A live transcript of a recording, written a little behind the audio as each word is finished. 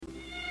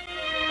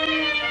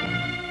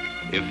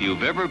If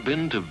you've ever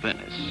been to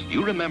Venice,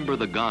 you remember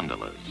the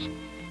gondolas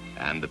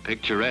and the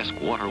picturesque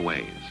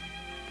waterways.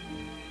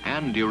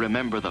 And you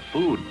remember the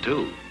food,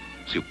 too.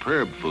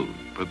 Superb food,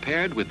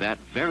 prepared with that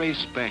very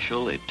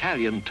special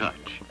Italian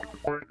touch.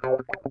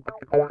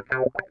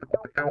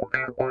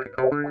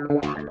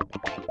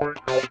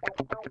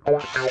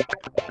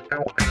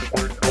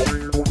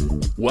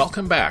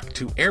 Welcome back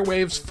to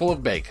Airwaves Full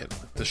of Bacon,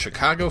 the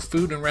Chicago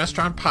food and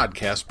restaurant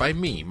podcast by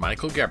me,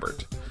 Michael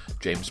Gebert,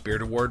 James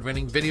Beard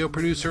Award-winning video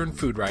producer and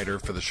food writer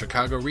for the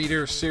Chicago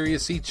Reader,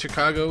 Serious Eats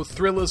Chicago,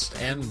 Thrillist,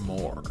 and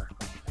more.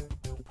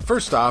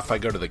 First off, I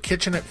go to the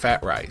kitchen at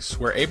Fat Rice,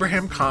 where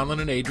Abraham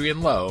Conlon and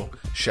Adrian Lowe,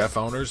 chef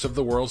owners of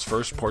the world's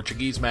first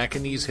Portuguese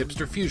Macanese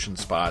hipster fusion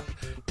spot,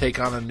 take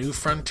on a new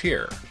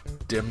frontier,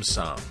 dim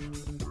sum.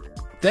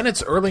 Then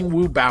it's Erling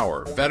Wu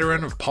Bauer,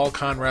 veteran of Paul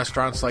Kahn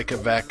restaurants like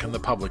Avec and The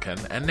Publican,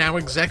 and now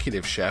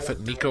executive chef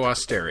at Nico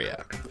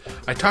Osteria.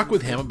 I talk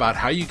with him about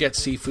how you get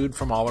seafood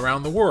from all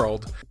around the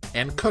world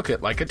and cook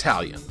it like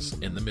Italians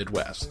in the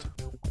Midwest.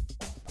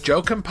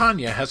 Joe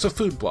Campagna has a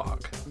food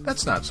blog.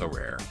 That's not so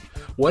rare.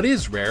 What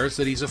is rare is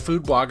that he's a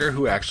food blogger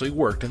who actually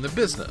worked in the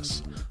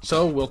business,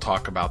 so we'll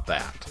talk about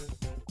that.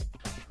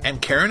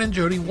 And Karen and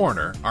Jody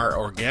Warner are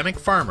organic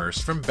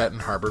farmers from Benton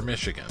Harbor,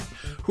 Michigan,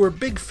 who are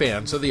big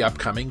fans of the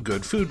upcoming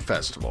Good Food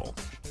Festival.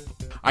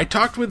 I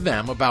talked with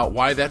them about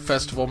why that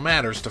festival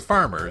matters to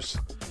farmers,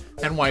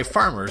 and why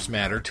farmers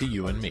matter to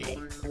you and me.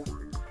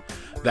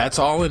 That's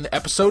all in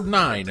Episode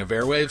 9 of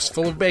Airwaves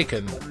Full of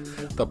Bacon,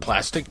 the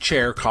plastic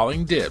chair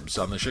calling dibs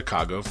on the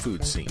Chicago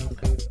food scene.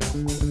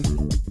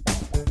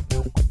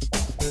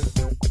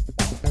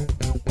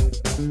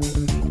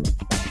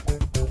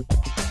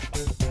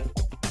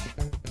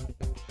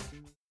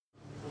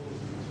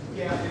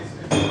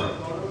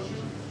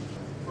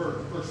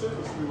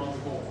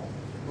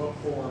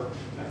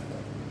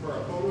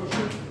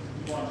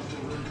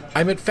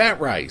 I'm at Fat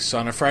Rice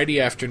on a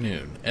Friday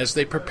afternoon as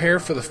they prepare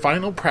for the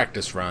final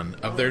practice run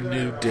of their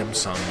new dim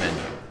sum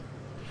menu.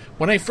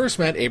 When I first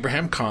met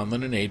Abraham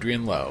Conlon and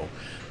Adrian Lowe,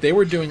 they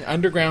were doing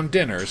underground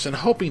dinners and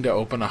hoping to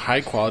open a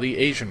high-quality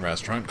Asian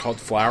restaurant called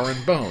Flour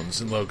and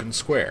Bones in Logan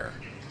Square.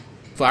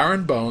 Flour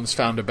and Bones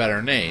found a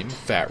better name,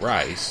 Fat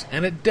Rice,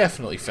 and it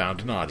definitely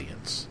found an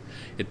audience.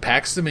 It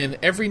packs them in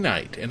every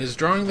night and is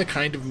drawing the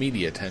kind of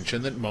media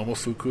attention that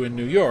Momofuku in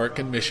New York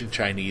and Mission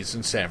Chinese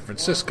in San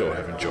Francisco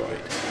have enjoyed.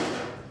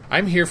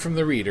 I'm here from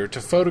the Reader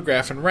to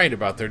photograph and write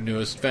about their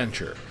newest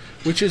venture,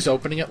 which is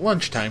opening at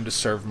lunchtime to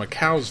serve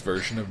Macau's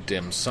version of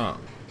dim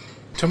sum.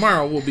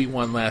 Tomorrow will be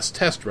one last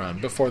test run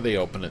before they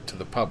open it to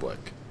the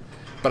public.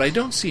 But I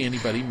don't see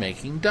anybody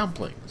making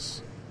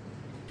dumplings.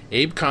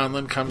 Abe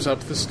Conlon comes up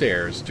the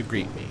stairs to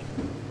greet me.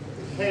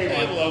 Hey,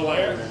 hello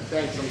there.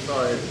 Thanks, I'm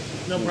sorry.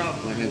 No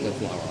problem. My hands are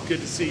flour. Good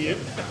to see you.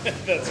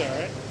 That's all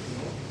right.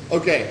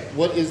 Okay,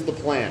 what is the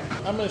plan?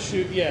 I'm going to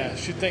shoot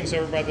things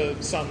over by the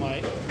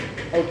sunlight.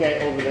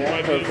 Okay, over there.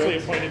 My beautifully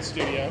appointed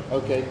studio.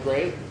 Okay,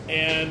 great.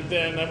 And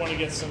then I want to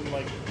get some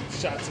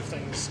shots of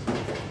things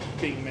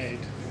being made.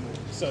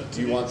 So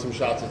Do you want some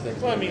shots of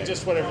things? Well, I being mean, made?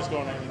 just whatever's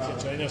going on in the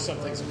kitchen. I know some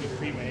things will be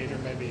pre-made or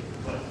maybe.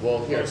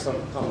 Well, here's some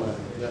coming.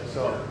 Yeah,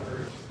 so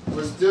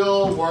we're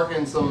still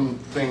working some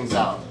things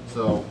out.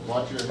 So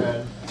watch your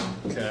head.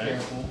 Be Okay.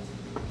 careful.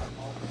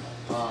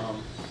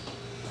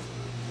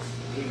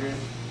 Adrian.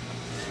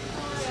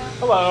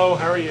 Hello,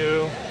 how are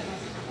you?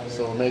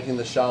 So we're making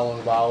the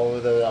Xiaolong Bao over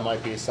there. That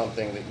might be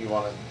something that you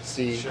want to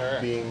see Sure.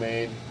 being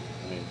made.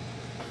 I mean,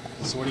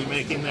 So what are you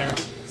making there?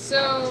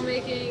 So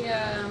making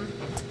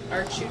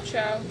our chu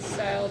chow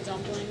style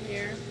dumpling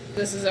here.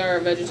 This is our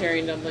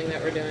vegetarian dumpling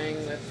that we're doing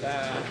with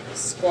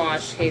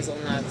squash,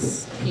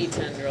 hazelnuts, pea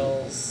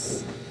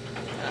tendrils,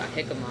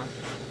 jicama.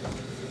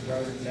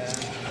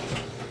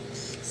 And,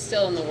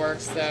 still in the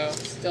works though.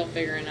 Still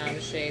figuring out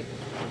a shape.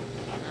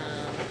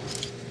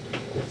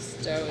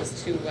 The dough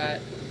is too wet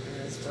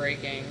and it's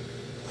breaking.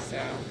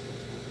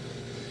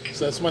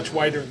 So that's much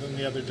whiter than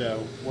the other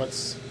dough.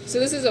 So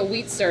this is a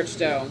wheat starch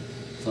dough.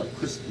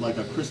 it's like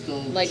a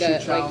crystal Like chu a-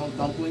 chow like-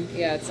 dumpling.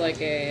 Yeah, it's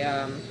like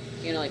a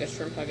like a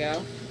shrimp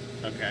hagao.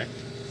 Okay.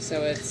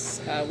 So it's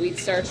wheat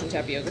starch and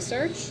tapioca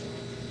starch.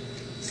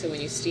 So when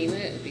you steam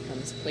it, it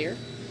becomes clear.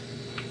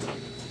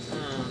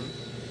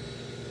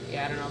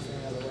 Yeah, I don't know if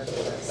I'm going to work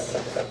with this.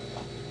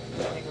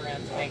 I think we're going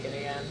to have to make it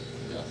again.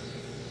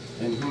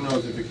 Yeah. And who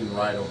knows if it can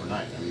ride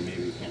overnight? I mean,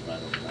 maybe it can't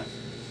ride overnight.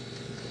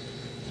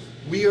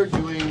 We are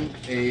doing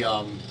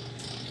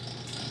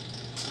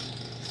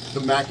the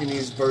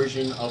Macanese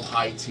version of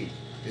high tea.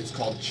 It's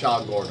called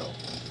Cha Gordo.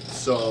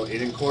 So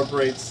it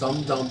incorporates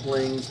some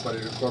dumplings, but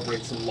it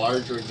incorporates some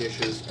larger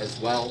dishes as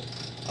well.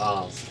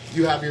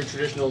 You have your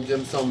traditional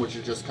dim sum, which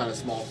is just kind of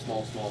small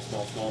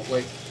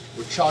plate.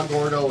 With Cha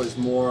Gordo is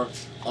more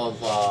of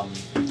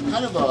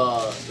kind of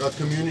a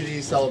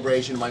community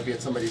celebration. It might be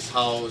at somebody's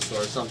house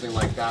or something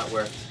like that,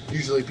 where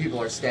usually people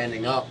are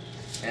standing up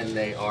and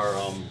they are,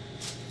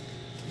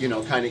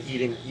 kind of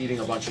eating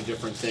a bunch of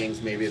different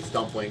things. Maybe it's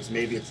dumplings,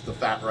 maybe it's the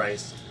fat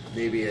rice,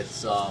 maybe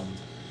it's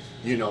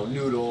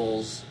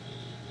noodles,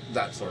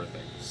 that sort of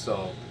thing.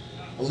 So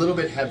a little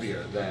bit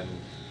heavier than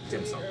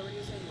dim sum.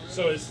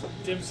 So is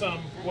dim sum,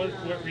 what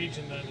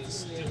region then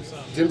is dim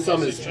sum? Dim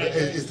sum Is is it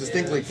Chinese?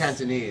 distinctly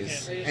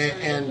Cantonese,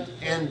 and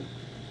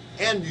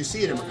you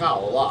see it in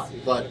Macau a lot.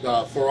 But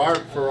for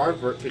our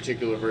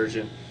particular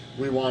version,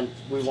 we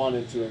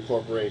wanted to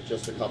incorporate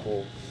just a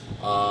couple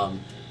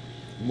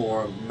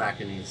more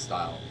Macanese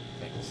style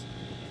things.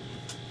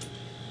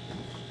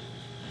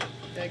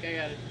 Like I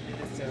got it.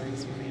 It's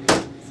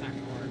not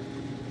gonna work.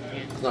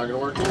 It's not gonna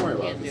work. Don't worry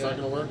about it. If it's not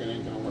gonna work, it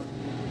ain't gonna work.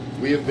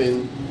 We have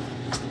been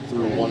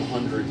through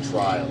 100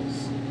 trials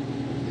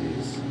of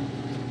these.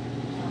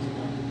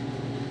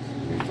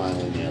 We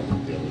finally nailed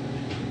it the other day.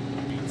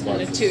 It's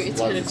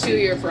been a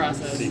 2-year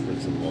process.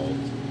 Secrets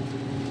involved.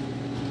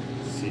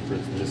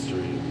 Secrets,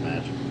 mystery,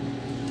 magic.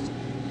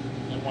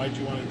 And why'd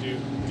you want to do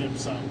dim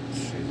sum?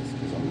 Jesus,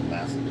 because I'm a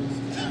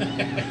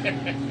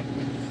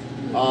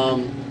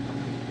masochist.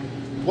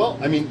 Well,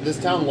 I mean, this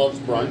town loves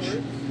brunch,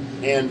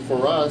 and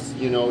for us,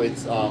 you know,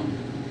 it's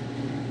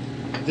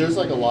there's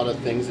like a lot of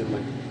things in the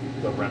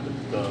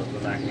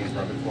Macanese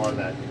repertoire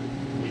that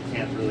we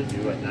can't really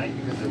do at night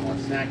because they're more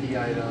snacky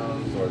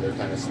items or they're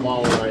kind of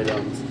smaller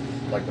items,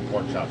 like the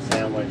pork chop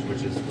sandwich,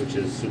 which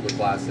is super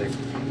classic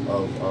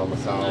of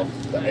Macau,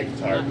 the egg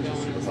tart, which is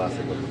super classic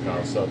of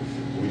Macau. So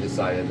we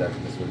decided that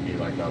this would be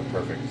like a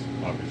perfect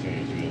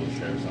opportunity to be able to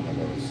share some of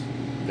those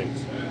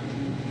things.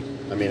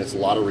 I mean, it's a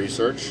lot of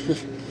research.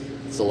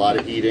 It's a lot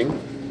of eating.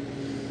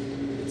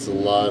 It's a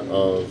lot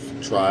of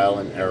trial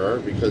and error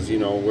because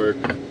we're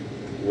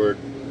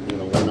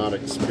not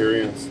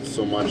experienced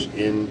so much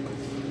in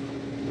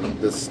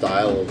this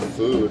style of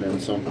food,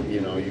 and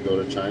you go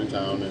to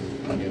Chinatown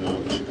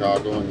and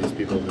Chicago, and these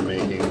people have been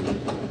making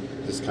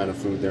this kind of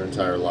food their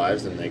entire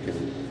lives, and they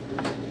can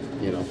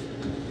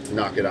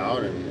knock it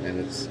out, and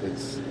it's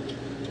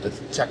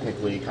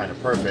technically kind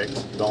of perfect.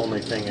 The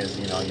only thing is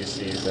you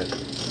see that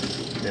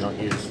they don't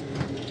use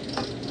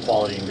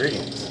quality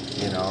ingredients,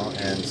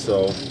 and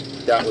so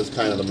that was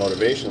kind of the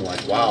motivation,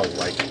 like, wow,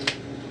 like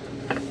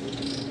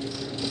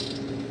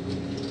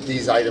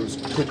these items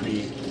could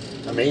be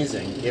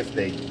amazing if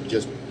they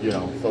just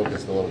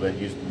focused a little bit,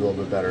 used a little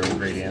bit better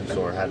ingredients,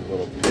 or had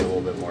paid a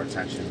little bit more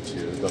attention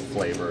to the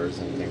flavors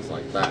and things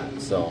like that.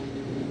 So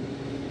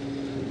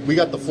we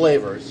got the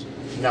flavors,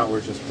 now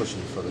we're just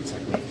pushing for the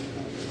technique.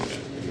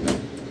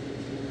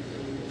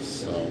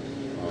 So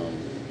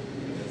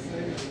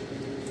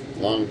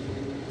long.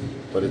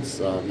 But it's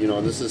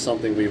this is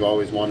something we've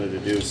always wanted to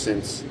do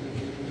since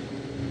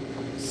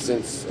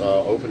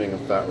opening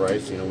of Fat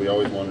Rice. We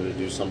always wanted to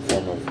do some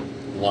form of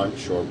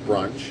lunch or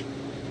brunch,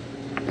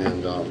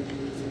 and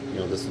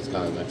this is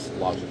kind of the next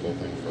logical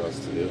thing for us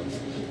to do.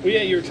 Well,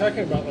 yeah, you were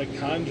talking about like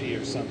kanji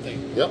or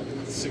something. Yep.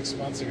 6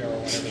 months ago or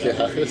whenever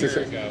that was, a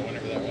year ago,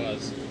 whenever that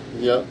was.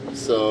 Yep.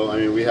 So I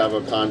mean, we have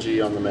a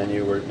kanji on the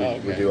menu. We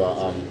do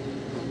a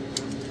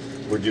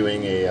we're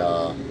doing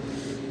a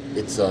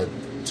it's a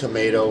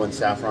tomato and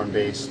saffron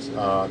based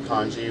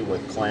congee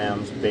with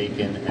clams,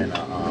 bacon, and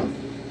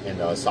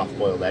a soft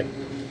boiled egg.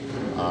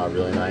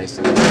 Really nice.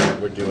 And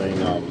we're doing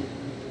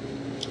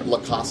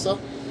laksa.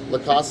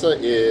 Laksa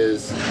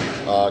is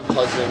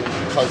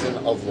cousin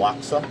of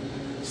laksa.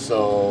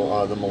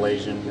 So the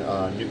Malaysian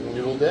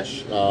noodle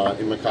dish.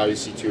 In Macau, you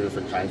see two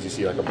different kinds. You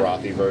see like a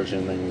brothy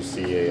version, then you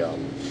see a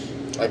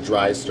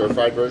dry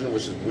stir-fried version,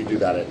 which is, we do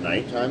that at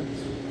nighttime.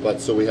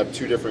 But so we have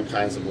two different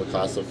kinds of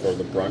laksa for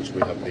the brunch.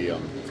 We have the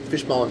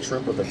fishball and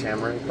shrimp with a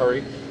tamarind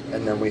curry,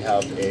 and then we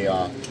have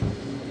a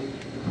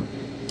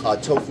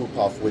tofu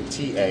puff with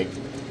tea egg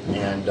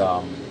and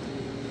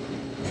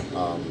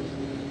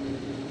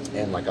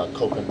like a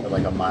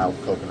mild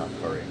coconut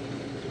curry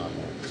on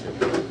there too.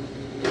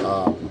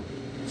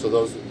 So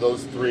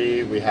those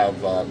three. We have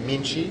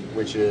minchi,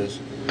 which is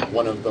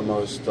one of the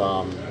most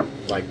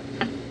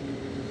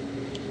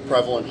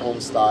prevalent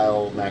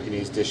home-style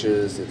Macanese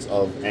dishes. It's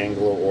of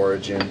Anglo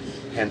origin,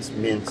 hence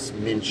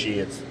minchi.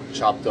 It's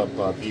chopped up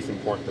beef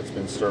and pork that's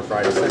been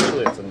stir-fried.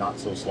 Essentially, it's a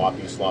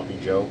not-so-sloppy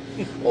Joe,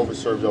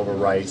 served over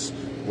rice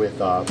with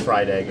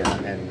fried egg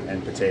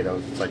and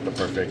potatoes. It's like the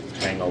perfect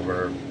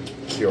hangover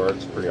cure.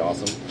 It's pretty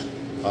awesome.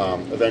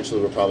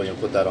 Eventually, we're probably going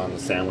to put that on the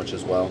sandwich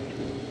as well,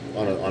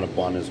 on a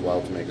bun as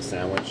well to make a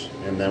sandwich.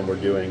 And then we're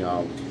doing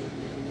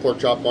pork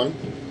chop bun.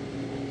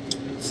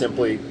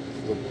 Simply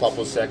the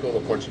papo seco,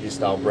 the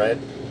Portuguese-style bread,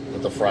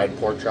 with the fried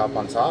pork chop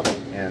on top,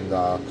 and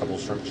a couple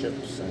shrimp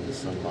chips and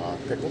some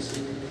pickles.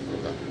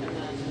 Okay.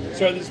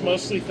 So are these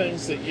mostly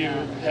things that you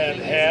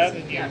had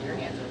and you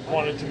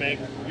wanted to make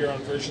your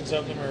own versions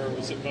of them, or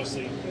was it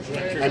mostly?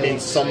 I mean,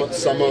 some of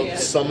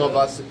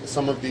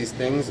these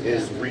things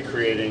is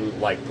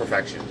recreating like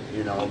perfection.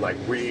 Like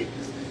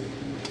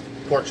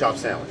pork chop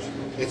sandwich.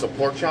 It's a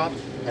pork chop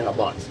and a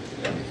bun.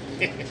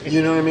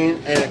 You know what I mean?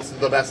 And it's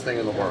the best thing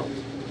in the world.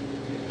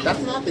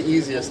 That's not the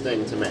easiest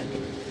thing to make.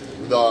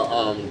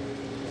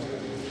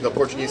 The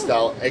Portuguese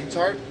style egg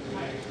tart.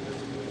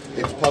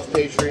 It's puff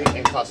pastry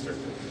and custard.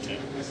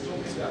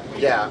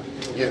 Yeah,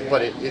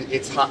 but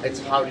it's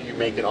how do you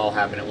make it all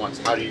happen at once?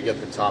 How do you get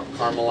the top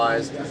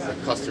caramelized, the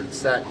custard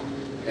set,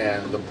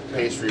 and the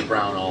pastry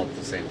brown all at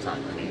the same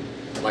time? I mean,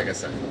 like I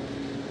said,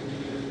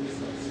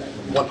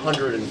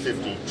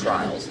 150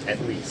 trials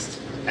at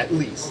least,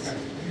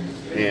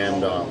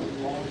 and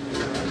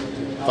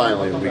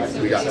finally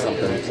we got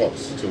something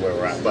close to where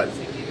we're at. But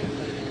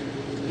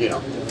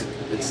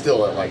it's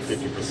still at like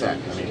 50%.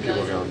 I mean,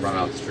 people are going to run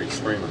out the street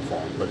screaming for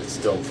them, but it's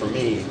still, for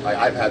me,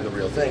 I've had the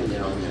real thing.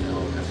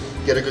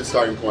 Get a good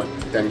starting point,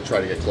 then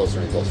try to get closer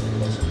and closer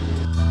and closer.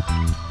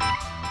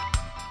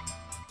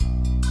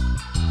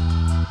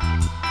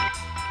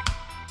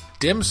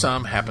 Dim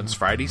Sum happens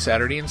Friday,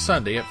 Saturday, and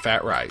Sunday at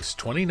Fat Rice,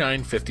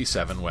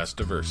 2957 West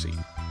Diversey.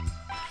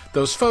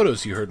 Those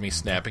photos you heard me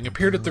snapping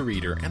appeared at the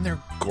Reader, and they're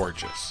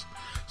gorgeous.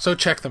 So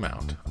check them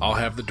out. I'll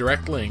have the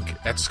direct link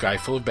at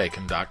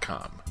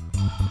skyfullofbacon.com.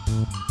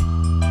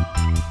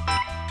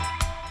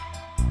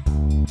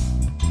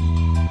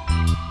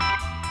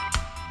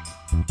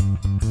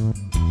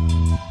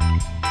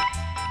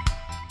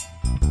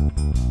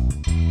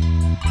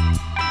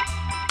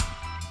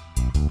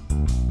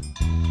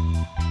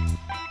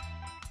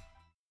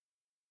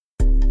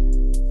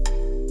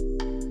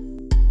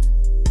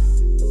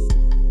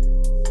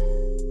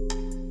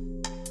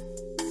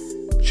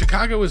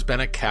 Chicago has been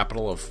a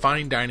capital of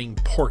fine dining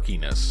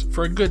porkiness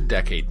for a good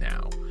decade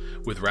now,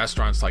 with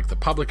restaurants like the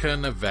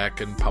Publican, Avec,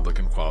 and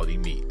Publican Quality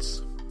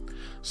Meats.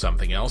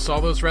 Something else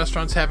all those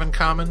restaurants have in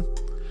common?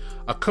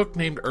 A cook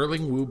named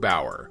Erling Wu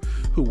Bauer,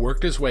 who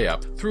worked his way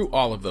up through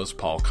all of those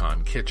Paul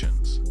Kahn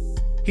kitchens.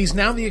 He's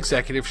now the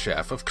executive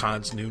chef of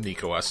Kahn's new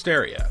Nico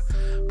Osteria,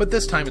 but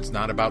this time it's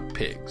not about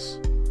pigs.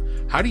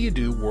 How do you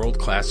do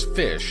world-class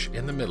fish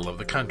in the middle of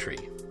the country?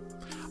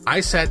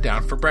 I sat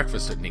down for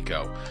breakfast at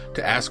Nico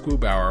to ask Wu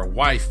Bauer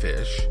why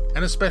fish,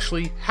 and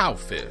especially how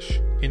fish,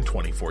 in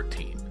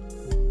 2014.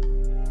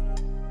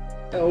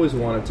 I always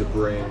wanted to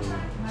bring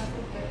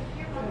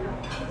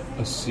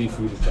a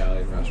seafood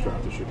Italian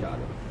restaurant to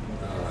Chicago.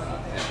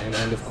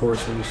 And of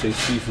course, when you say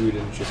seafood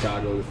in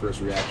Chicago, the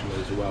first reaction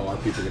is, well, are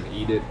people going to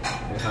eat it,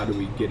 and how do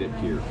we get it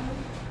here?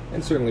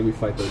 And certainly we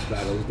fight those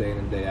battles day in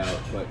and day out,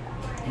 but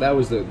that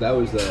was the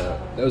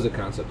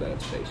concept at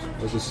its base.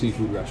 It was a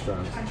seafood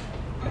restaurant,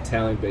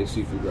 Italian-based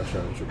seafood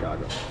restaurant in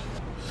Chicago.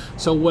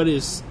 So what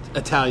is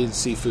Italian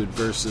seafood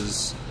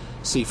versus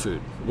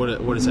seafood? What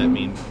does that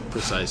mean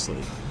precisely?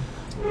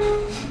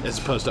 As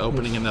opposed to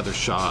opening another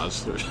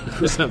Shaw's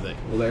or something.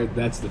 Well,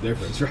 that's the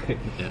difference, right?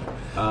 Yeah.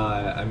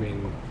 I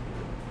mean,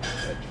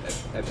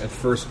 at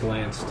first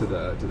glance to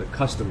the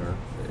customer,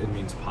 it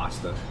means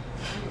pasta.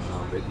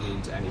 It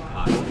means any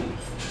pasta.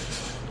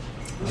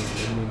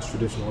 It means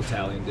traditional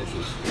Italian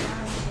dishes.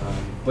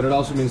 But it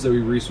also means that we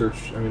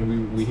research. I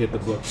mean, we hit the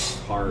books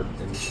hard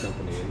in this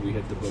company, and we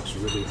hit the books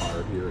really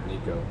hard here at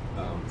Nico,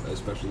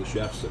 especially the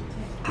chefs. And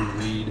we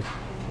read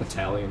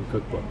Italian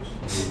cookbooks.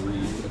 And we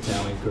read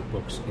Italian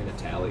cookbooks in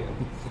Italian.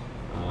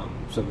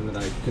 Something that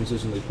I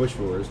consistently push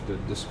for is to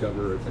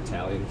discover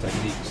Italian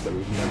techniques that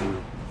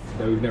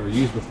we've never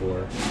used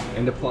before,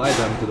 and apply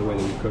them to the way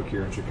that we cook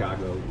here in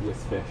Chicago with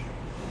fish.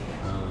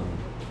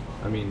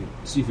 I mean,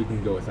 seafood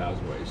can go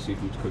 1,000 ways.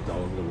 Seafood's cooked all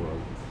over the world.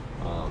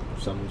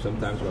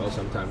 Sometimes well,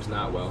 sometimes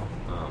not well.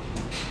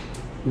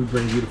 We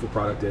bring beautiful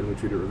product in. We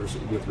treat it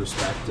with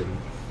respect, and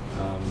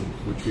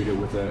we treat it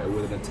with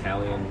an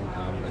Italian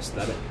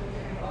aesthetic.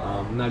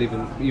 Not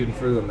even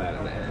further than that,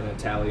 an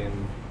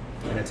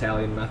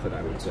Italian method,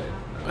 I would say.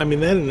 I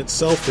mean, that in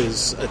itself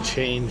is a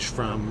change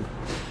from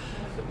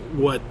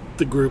what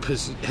the group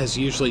has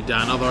usually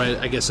done. Although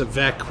I guess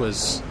Avec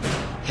was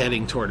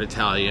heading toward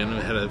Italian.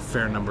 It had a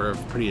fair number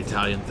of pretty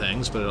Italian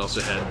things, but it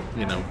also had,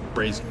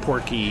 braised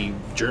porky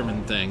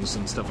German things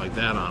and stuff like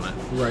that on it.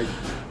 Right.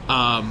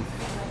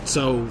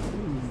 So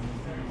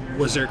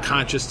was there a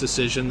conscious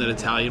decision that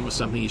Italian was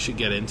something you should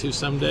get into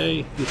someday,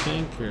 you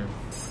think? Or?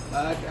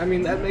 I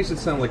mean, that makes it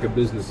sound like a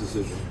business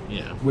decision.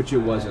 Yeah. Which it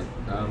wasn't.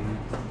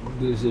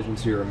 The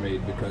decisions here are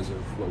made because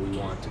of what we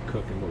want to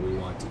cook and what we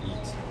want to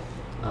eat.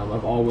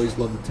 I've always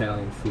loved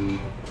Italian food.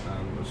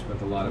 I've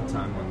spent a lot of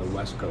time on the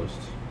West Coast.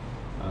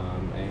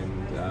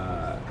 And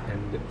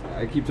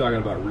I keep talking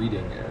about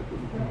reading.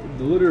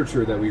 The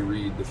literature that we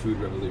read, The Food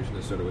Revolution,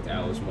 is sort of with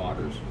Alice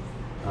Waters.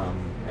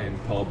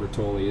 And Paul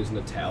Bertolli is an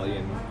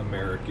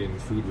Italian-American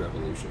food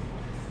revolution.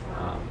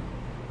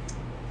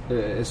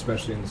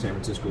 Especially in the San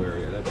Francisco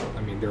area.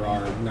 There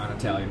are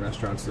non-Italian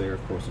restaurants there,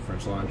 of course, the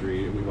French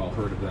Laundry, we've all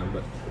heard of them,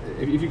 but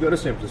if you go to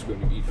San Francisco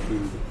and you eat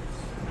food,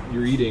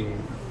 you're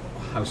eating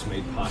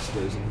house-made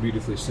pastas and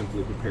beautifully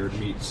simply prepared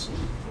meats.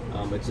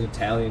 It's an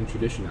Italian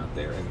tradition out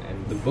there,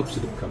 and the books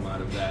that have come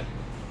out of that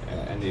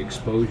and the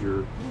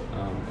exposure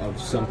of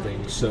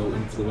something so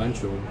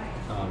influential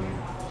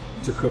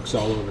to cooks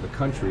all over the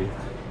country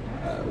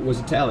was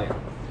Italian.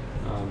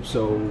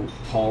 So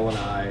Paul and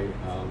I,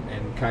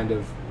 and kind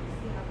of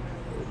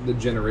the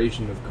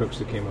generation of cooks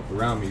that came up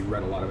around me,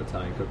 read a lot of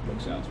Italian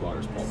cookbooks, Alice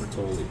Waters, Paul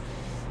Bertolli.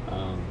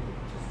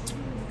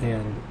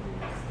 And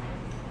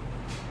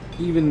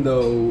even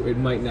though it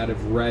might not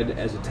have read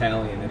as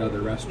Italian at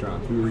other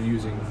restaurants, we were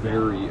using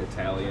very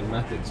Italian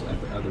methods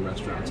at the other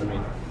restaurants. I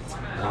mean,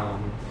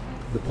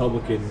 the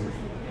Publican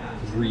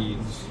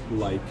reads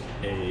like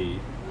a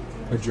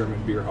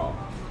German beer hall.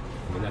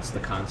 I mean, that's the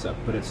concept,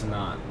 but it's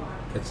not.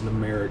 It's an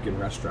American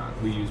restaurant.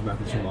 We use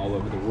methods from all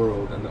over the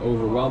world, and the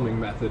overwhelming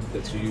method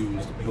that's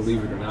used,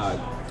 believe it or not,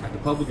 at the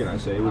Publican, I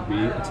say, would be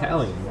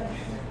Italian.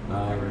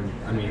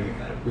 I mean,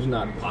 there's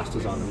not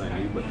pastas on the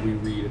menu, but we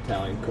read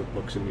Italian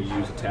cookbooks and we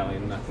use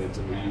Italian methods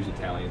and we use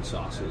Italian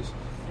sauces.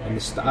 And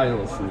the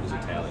style of food is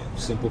Italian.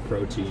 Simple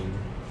protein,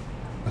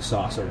 a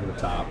sauce over the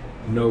top,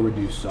 no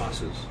reduced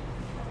sauces.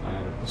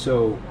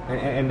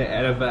 And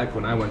at Avec,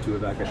 when I went to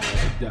Avec, I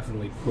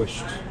definitely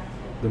pushed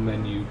the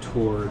menu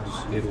towards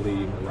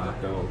Italy,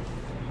 Morocco,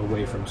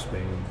 away from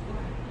Spain,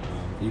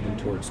 even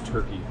towards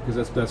Turkey,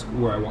 because that's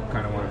where I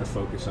kind of wanted to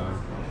focus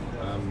on.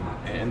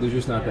 And there's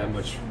just not that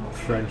much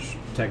French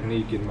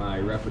technique in my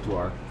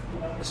repertoire,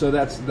 so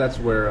that's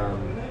where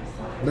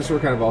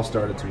kind of all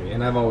started to me.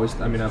 And I've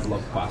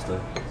loved pasta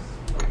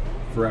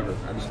forever.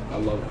 I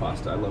love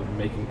pasta. I love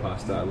making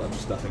pasta. I love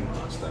stuffing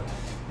pasta.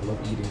 I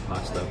love eating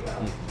pasta.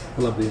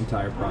 I love the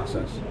entire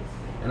process,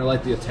 and I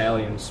like the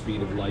Italian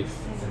speed of life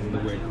and the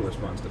way it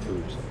corresponds to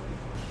food. So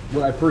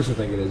what I personally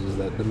think it is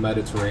that the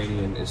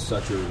Mediterranean is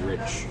such a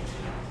rich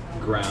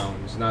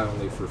grounds, not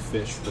only for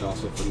fish but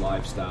also for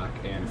livestock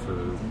and for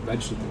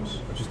vegetables.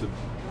 It's just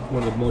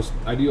one of the most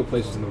ideal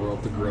places in the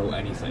world to grow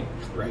anything,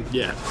 right?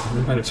 Yeah.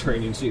 The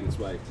Mediterranean Sea. That's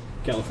why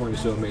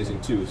California's so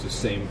amazing too. It's the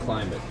same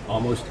climate,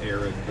 almost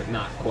arid but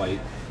not quite.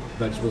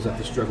 Vegetables have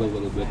to struggle a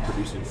little bit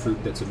producing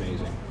fruit that's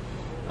amazing.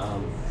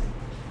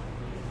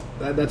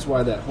 That's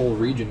why that whole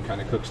region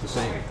kind of cooks the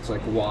same. It's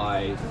like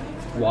why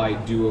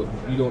you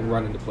don't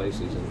run into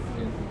places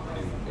in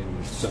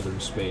southern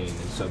Spain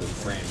and southern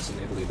France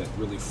and Italy that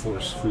really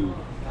force food,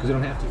 because they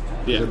don't have to.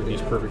 Yeah.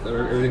 Everything's perfect.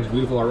 Everything's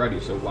beautiful already,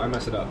 so why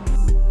mess it up?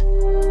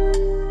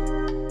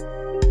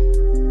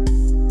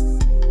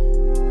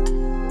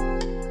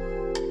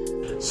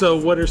 So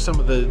what are some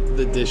of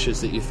the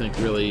dishes that you think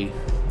really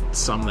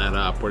sum that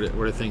up? What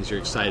are things you're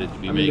excited to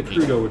be making? The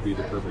crudo would be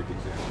the perfect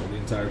example. The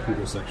entire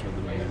crudo section of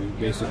the menu. We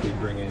basically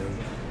bring in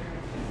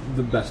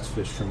the best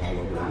fish from all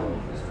over the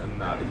world. I'm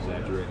not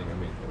exaggerating. I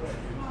mean,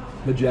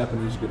 the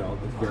Japanese get all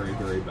the very,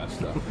 very best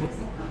stuff.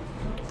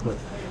 But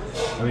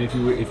I mean, if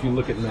you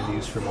look at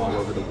menus from all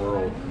over the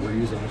world, we're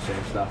using the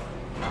same stuff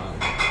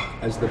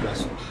as the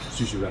best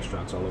sushi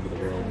restaurants all over the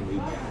world, and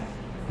we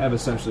have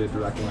essentially a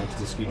direct line to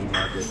the Tsukiji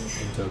market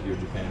in Tokyo,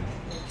 Japan.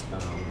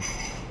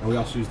 And we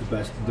also use the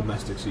best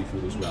domestic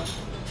seafood as well.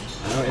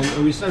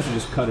 And we essentially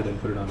just cut it and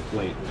put it on a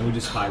plate, and we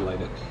just highlight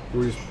it.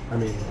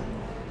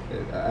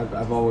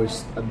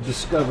 I've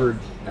discovered,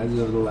 as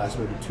of the last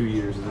maybe 2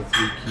 years, that the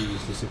 3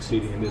 keys to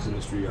succeeding in this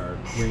industry are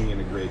bringing in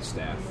a great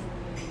staff,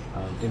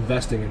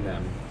 investing in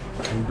them,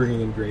 and bringing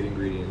in great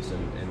ingredients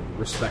and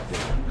respecting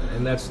them.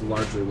 And that's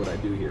largely what I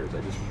do here. Is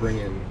I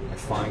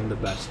find the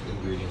best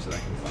ingredients that I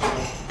can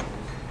find,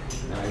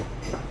 and I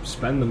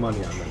spend the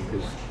money on them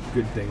because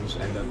good things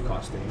end up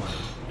costing money.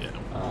 Yeah.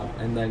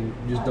 And then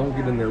just don't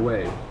get in their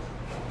way.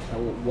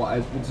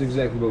 It's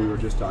exactly what we were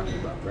just talking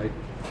about, right?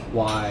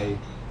 Why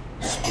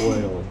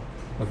spoil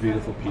a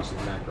beautiful piece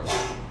of mackerel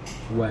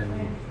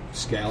when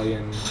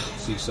scallion,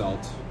 sea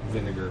salt,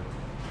 vinegar,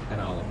 and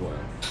olive oil?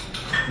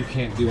 You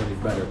can't do any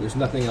better. There's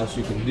nothing else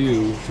you can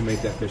do to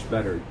make that fish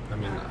better. I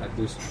mean,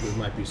 there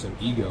might be some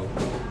ego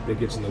that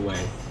gets in the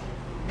way,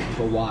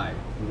 but why?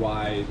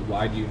 Why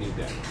do you need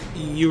that?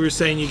 You were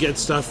saying you get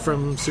stuff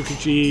from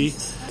Tsukiji.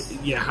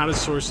 Yeah, how does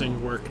sourcing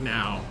work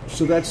now?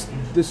 So this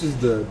is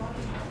the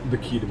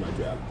key to my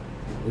job,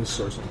 is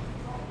sourcing.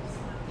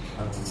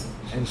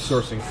 And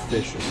sourcing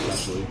fish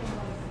especially.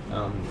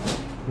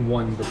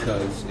 One,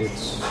 because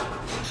it's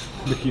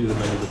the key to the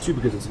menu, but two,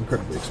 because it's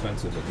incredibly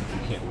expensive and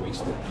you can't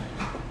waste it.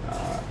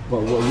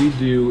 But what we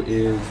do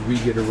is we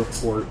get a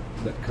report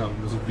that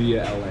comes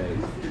via LA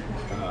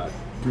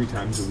 3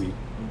 times a week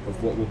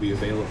of what will be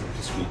available from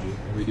Tuskegee,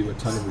 and we do a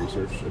ton of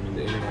research. I mean,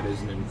 the internet is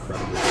an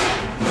incredible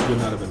thing. This would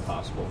not have been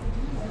possible.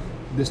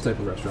 This type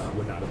of restaurant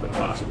would not have been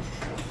possible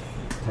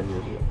 10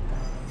 years ago.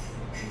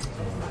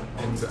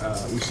 And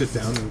we sit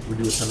down and we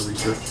do a ton of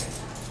research.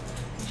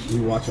 We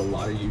watch a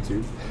lot of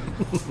YouTube,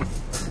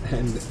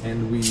 and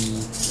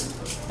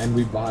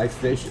we buy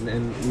fish,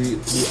 and we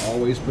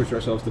always push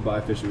ourselves to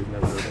buy fish that we've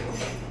never heard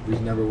of.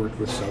 We've never worked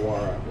with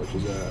Sawara, which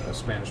is a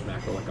Spanish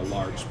mackerel, like a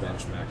large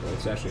Spanish mackerel.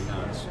 It's actually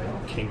not. It's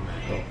king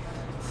mackerel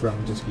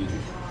from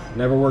Tuskegee.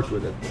 Never worked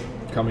with it.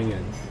 Coming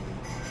in,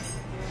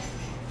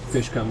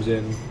 fish comes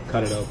in,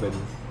 cut it open,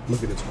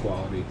 look at its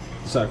quality,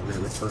 decide if we're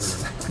going to return it or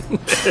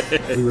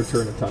not. We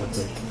return a ton of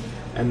fish,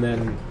 and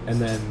then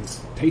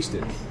taste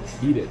it,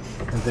 eat it,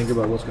 and think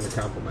about what's going to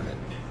complement it,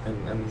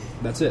 and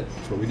that's it.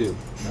 That's what we do.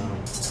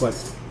 But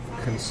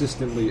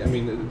consistently, I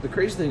mean, the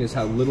crazy thing is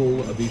how little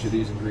of each of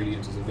these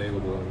ingredients is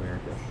available in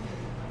America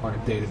on a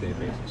day-to-day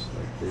basis.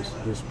 Like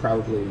there's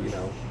probably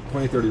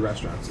 20, 30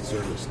 restaurants that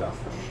serve this stuff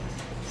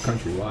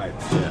countrywide.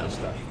 This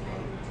stuff.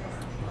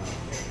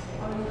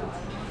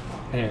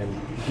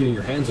 And getting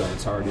your hands on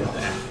it's hard. You have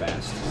to act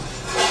fast.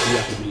 You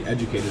have to be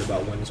educated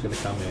about when it's going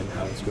to come in,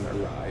 how it's going to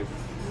arrive,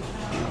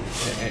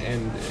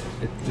 and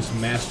just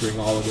mastering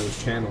all of those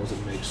channels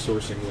that makes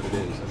sourcing what it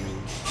is. I mean,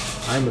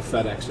 I'm a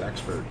FedEx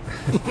expert.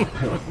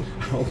 I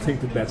don't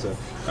think that's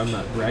I'm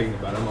not bragging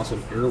about it. I'm also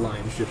an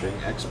airline shipping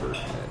expert.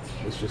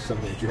 It's just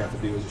something that you have to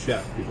do as a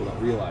chef. People don't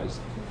realize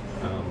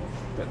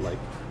that, like,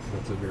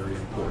 that's a very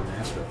important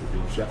aspect of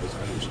being a chef, is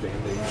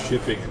understanding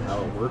shipping and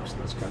how it works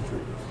in this country,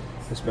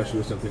 especially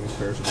with something as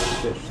perishable as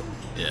fish.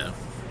 Yeah.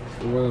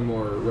 One of the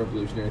more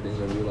revolutionary things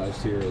I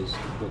realized here is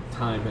that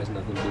time has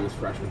nothing to do with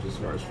freshness as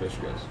far as fish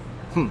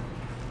goes.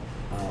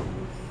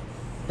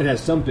 It has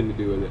something to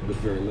do with it, but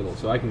very little.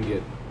 So I can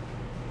get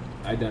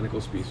identical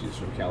species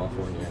from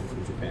California and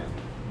from Japan.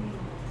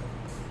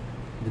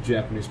 The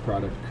Japanese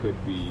product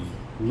could be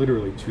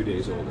literally 2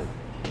 days older,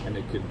 and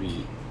it could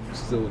be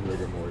still in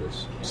rigor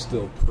mortis,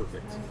 still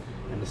perfect,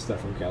 and the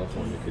stuff from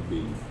California could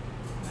be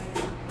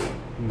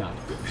not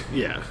good.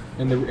 Yeah.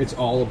 And it's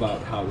all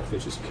about how the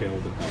fish is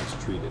killed and how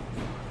it's treated.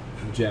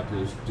 The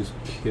Japanese just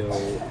kill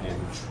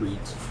and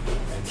treat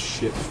and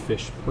ship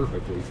fish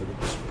perfectly for the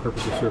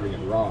purpose of serving it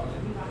raw,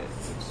 and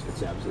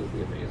it's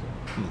absolutely amazing.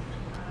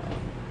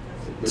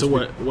 So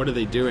what are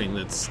they doing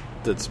that's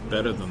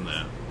better than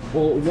that?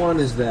 Well, one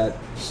is that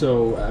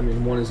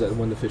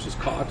when the fish is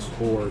caught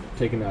or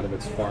taken out of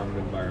its farmed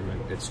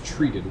environment, it's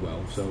treated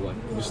well. So, like,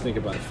 just think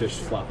about a fish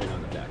flopping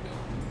on the deck.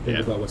 Think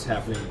about what's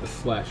happening with the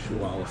flesh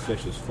while a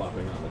fish is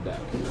flopping on the deck.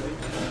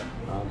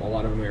 A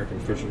lot of American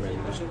fishermen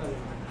just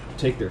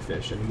take their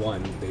fish, and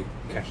they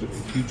catch them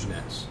in huge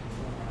nets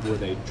where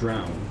they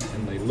drown,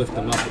 and they lift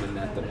them up in a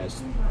net that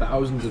has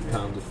thousands of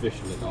pounds of fish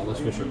in it. All those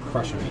fish are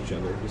crushing each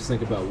other. Just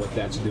think about what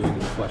that's doing to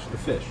the flesh of the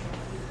fish.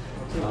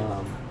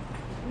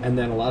 And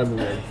then a lot of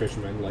American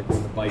fishermen, like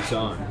when the bite's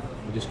on,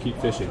 they just keep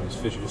fishing. These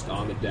fish are just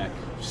on the deck,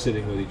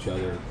 sitting with each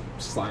other,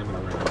 sliming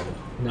around,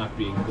 not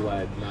being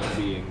bled, not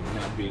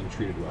being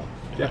treated well.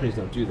 Japanese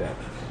don't do that.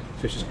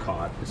 Fish is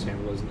caught, it's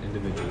handled as an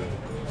individual,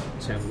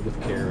 it's handled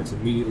with care, it's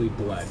immediately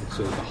bled,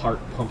 so the heart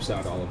pumps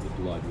out all of the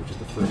blood, which is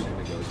the first thing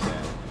that goes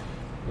bad.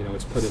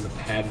 It's put in a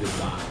padded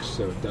box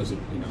so it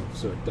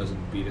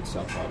doesn't beat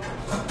itself up.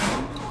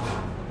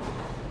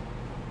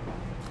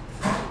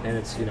 And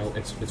it's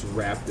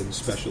wrapped in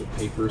special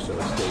paper so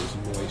it stays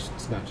moist.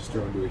 It's not just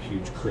thrown into a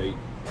huge crate.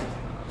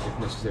 If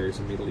necessary, it's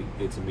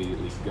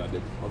immediately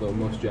gutted. Although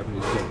most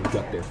Japanese don't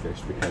gut their fish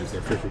because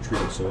their fish are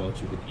treated so well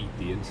that you can eat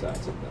the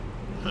insides of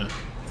them.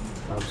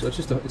 So it's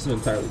an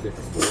entirely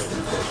different world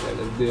of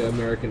fish. The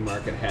American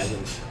market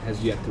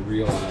has yet to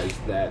realize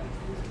that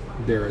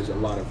there is a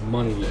lot of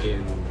money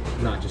in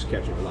not just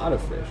catching a lot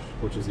of fish,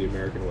 which is the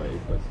American way,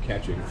 but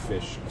catching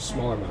fish,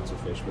 smaller amounts of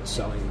fish, but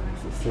selling them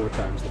for 4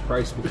 times the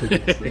price because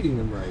you're treating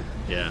them right.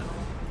 Yeah.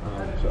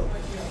 So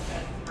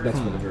that's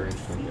been a very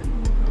interesting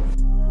thing.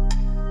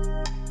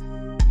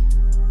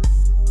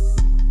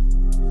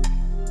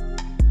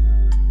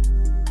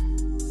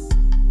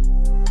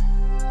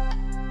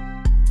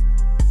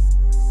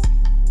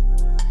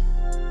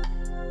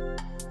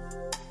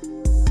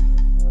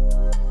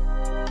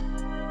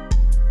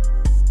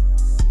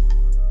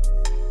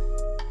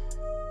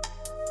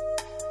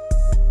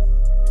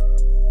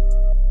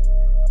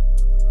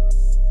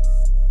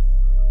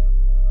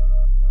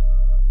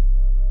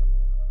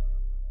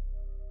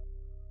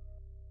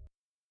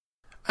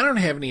 I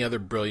don't have any other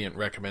brilliant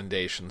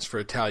recommendations for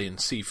Italian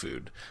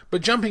seafood,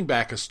 but jumping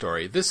back a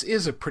story, this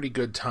is a pretty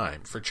good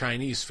time for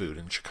Chinese food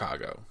in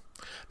Chicago.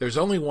 There's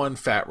only one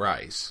Fat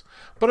Rice,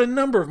 but a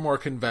number of more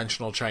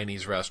conventional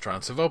Chinese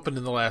restaurants have opened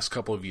in the last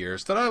couple of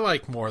years that I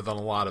like more than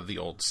a lot of the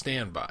old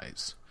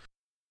standbys.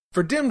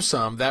 For dim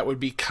sum, that would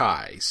be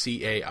Cai,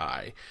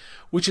 C-A-I,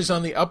 which is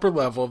on the upper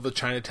level of the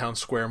Chinatown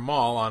Square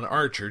Mall on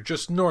Archer,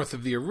 just north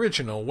of the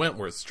original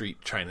Wentworth Street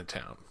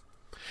Chinatown.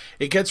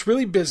 It gets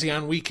really busy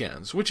on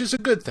weekends, which is a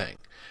good thing,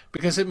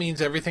 because it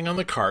means everything on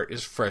the cart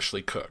is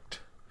freshly cooked.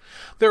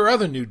 There are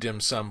other new dim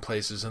sum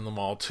places in the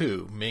mall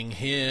too, Ming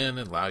Hin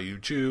and Lao Yu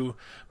Ju,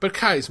 but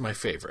Cai's my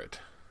favorite.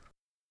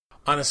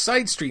 On a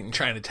side street in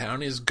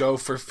Chinatown is Go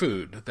for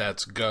Food,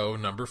 that's Go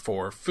number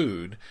 4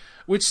 Food,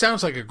 which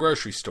sounds like a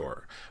grocery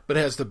store, but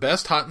has the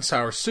best hot and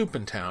sour soup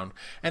in town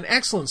and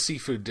excellent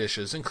seafood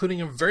dishes,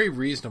 including a very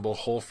reasonable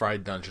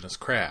whole-fried Dungeness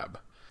crab.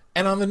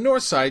 And on the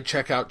north side,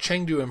 check out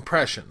Chengdu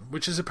Impression,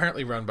 which is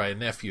apparently run by a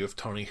nephew of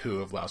Tony Hu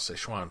of Lao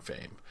Sichuan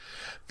fame.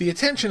 The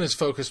attention is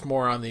focused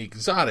more on the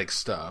exotic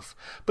stuff,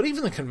 but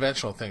even the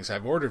conventional things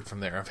I've ordered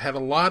from there have had a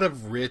lot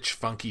of rich,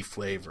 funky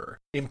flavor,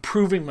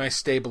 improving my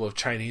stable of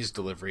Chinese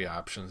delivery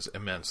options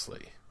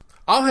immensely.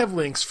 I'll have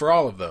links for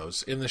all of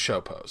those in the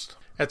show post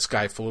at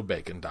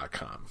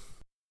skyfullofbacon.com.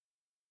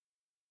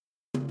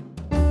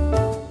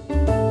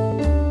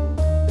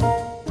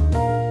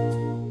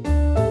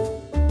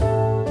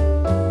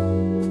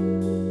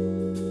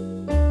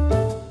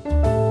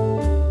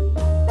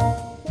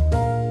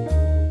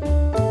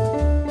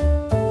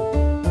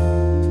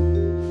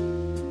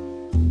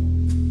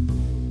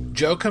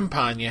 Joe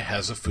Campagna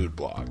has a food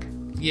blog.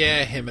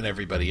 Yeah, him and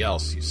everybody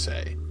else, you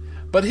say.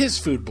 But his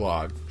food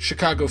blog,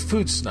 Chicago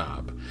Food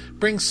Snob,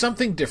 brings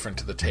something different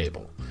to the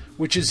table,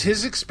 which is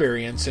his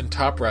experience in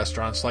top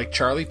restaurants like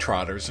Charlie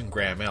Trotter's and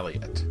Graham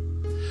Elliott.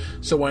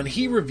 So when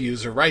he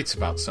reviews or writes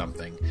about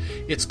something,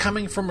 it's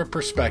coming from a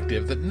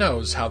perspective that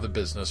knows how the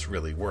business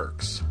really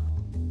works.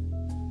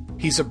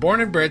 He's a born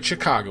and bred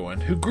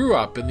Chicagoan who grew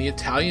up in the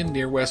Italian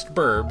Near West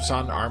burbs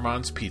on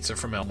Armand's Pizza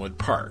from Elmwood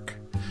Park.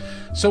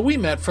 So we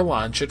met for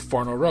lunch at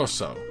Forno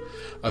Rosso,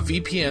 a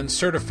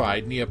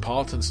VPN-certified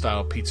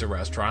Neapolitan-style pizza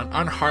restaurant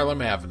on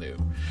Harlem Avenue,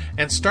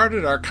 and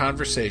started our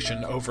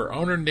conversation over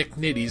owner Nick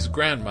Nitty's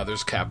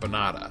grandmother's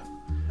caponata.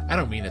 I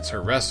don't mean it's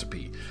her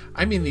recipe.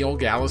 I mean the old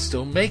gal is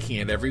still making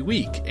it every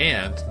week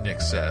and,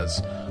 Nick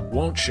says,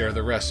 won't share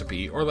the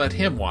recipe or let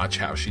him watch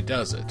how she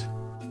does it.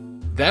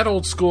 That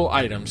old-school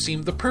item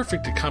seemed the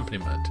perfect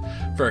accompaniment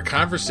for a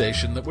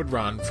conversation that would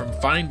run from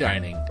fine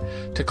dining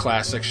to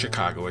classic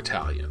Chicago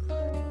Italian.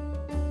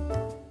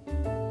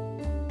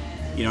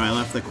 You know, I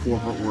left the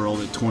corporate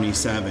world at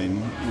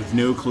 27 with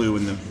no clue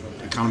when the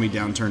economy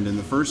downturned in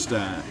the first,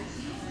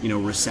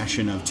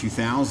 recession of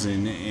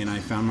 2000, and I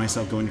found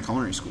myself going to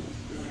culinary school.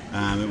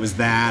 It was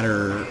that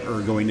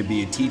or going to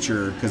be a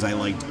teacher because I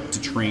liked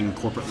to train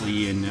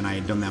corporately, and I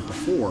had done that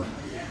before.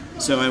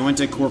 So I went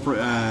to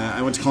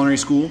culinary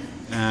school.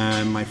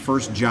 My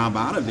first job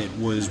out of it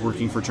was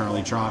working for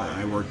Charlie Trotta.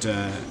 I worked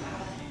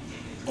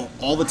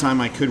all the time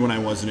I could when I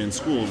wasn't in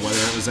school, whether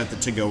it was at the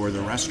to-go or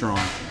the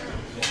restaurant,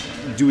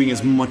 doing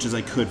as much as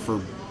I could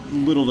for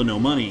little to no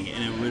money,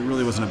 and it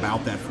really wasn't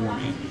about that for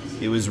me.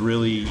 It was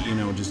really,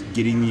 just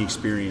getting the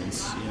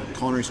experience.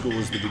 Culinary school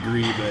was the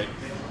degree, but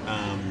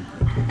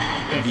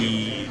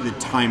the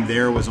time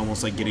there was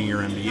almost like getting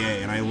your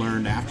MBA, and I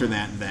learned after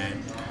that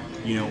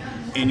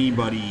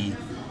anybody,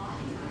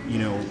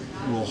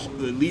 will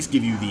at least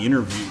give you the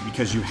interview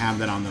because you have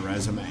that on the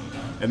resume.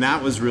 And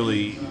that was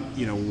really,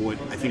 what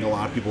I think a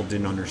lot of people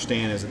didn't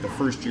understand is that the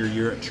first year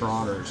you're at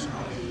Trotter's,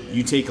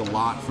 you take a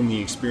lot from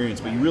the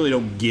experience, but you really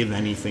don't give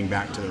anything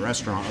back to the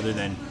restaurant other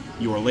than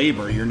your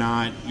labor. You're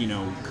not,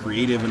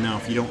 creative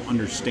enough. You don't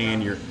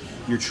understand.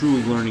 You're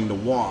truly learning to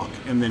walk.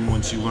 And then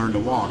once you learn to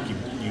walk,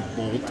 you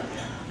bolt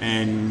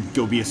and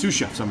go be a sous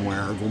chef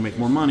somewhere or go make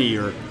more money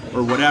or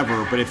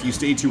whatever. But if you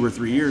stay 2 or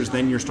 3 years,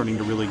 then you're starting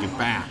to really get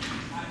back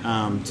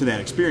to that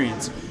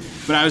experience.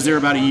 But I was there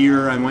about a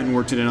year. I went and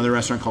worked at another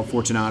restaurant called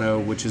Fortunato,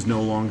 which is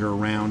no longer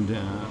around,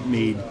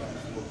 made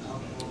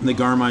the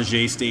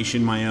Garde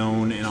station my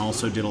own, and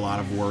also did a lot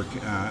of work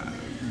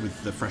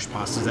with the fresh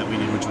pastas that we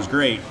did, which was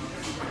great.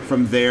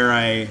 From there,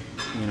 I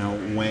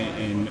went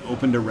and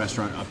opened a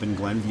restaurant up in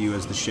Glenview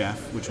as the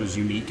chef, which was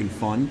unique and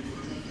fun.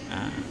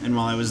 And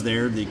while I was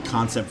there, the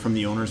concept from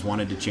the owners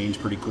wanted to change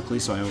pretty quickly,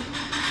 so I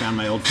found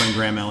my old friend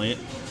Graham Elliott,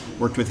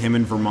 worked with him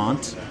in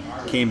Vermont,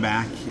 came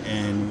back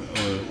and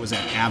was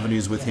at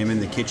Avenues with him in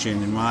the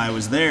kitchen. And while I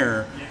was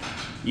there,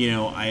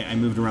 I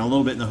moved around a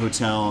little bit in the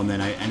hotel, and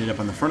then I ended up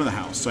on the front of the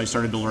house. So I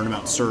started to learn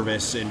about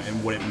service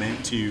and what it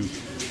meant to,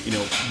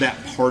 that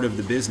part of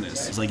the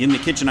business. It's like in the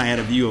kitchen, I had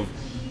a view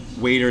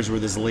of waiters were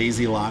this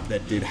lazy lot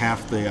that did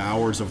half the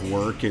hours of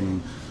work,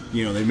 and,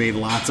 they made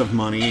lots of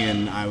money,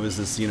 and I was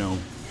this,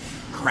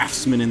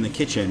 craftsman in the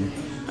kitchen.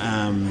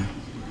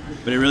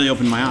 But it really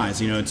opened my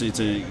eyes. It's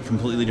a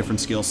completely different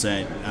skill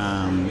set.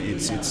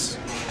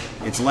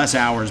 It's less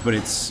hours, but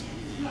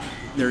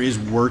there is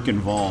work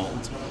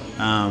involved.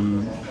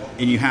 And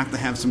you have to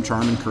have some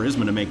charm and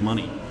charisma to make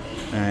money.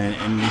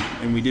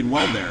 And we did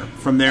well there.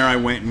 From there, I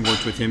went and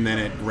worked with him then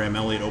at Graham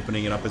Elliott,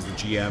 opening it up as the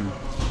GM.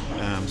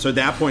 So at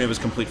that point, it was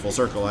complete full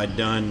circle. I'd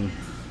done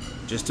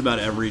just about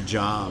every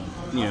job,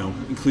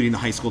 including the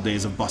high school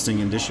days of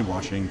bussing and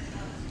dishwashing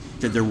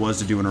that there was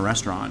to do in a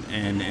restaurant.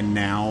 And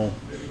now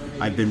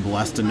I've been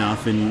blessed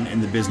enough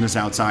in the business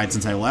outside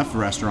since I left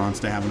restaurants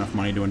to have enough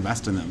money to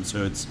invest in them.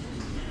 So it's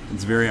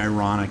very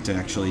ironic to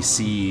actually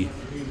see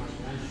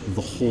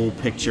the whole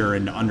picture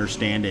and to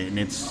understand it, and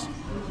it's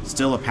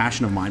still a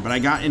passion of mine. But I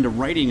got into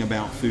writing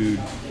about food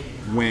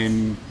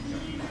when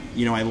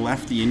I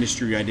left the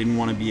industry. I didn't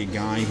want to be a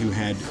guy who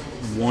had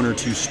 1 or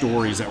 2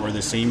 stories that were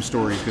the same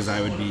stories because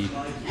I would be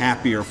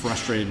happy or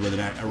frustrated with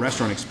a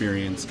restaurant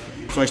experience.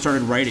 So I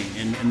started writing,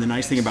 and the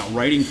nice thing about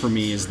writing for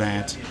me is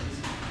that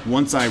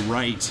once I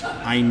write,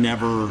 I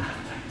never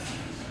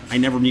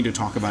need to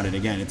talk about it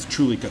again. It's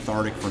truly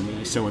cathartic for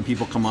me. So when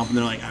people come up and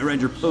they're like, I read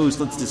your post,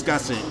 let's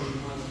discuss it,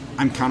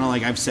 I'm kind of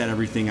like, I've said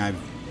everything I've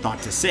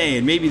thought to say,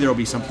 and maybe there'll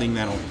be something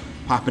that'll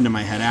pop into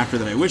my head after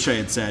that I wish I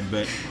had said,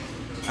 but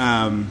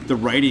the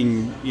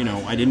writing,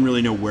 I didn't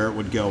really know where it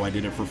would go. I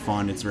did it for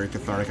fun. It's very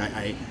cathartic.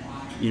 I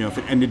if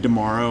it ended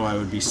tomorrow, I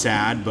would be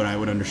sad, but I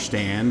would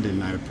understand,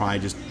 and I would probably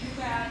just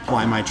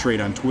ply my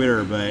trade on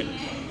Twitter, but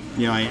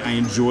I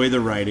enjoy the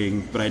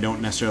writing, but I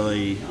don't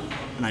necessarily,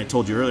 and I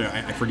told you earlier,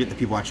 I forget that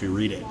people actually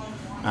read it.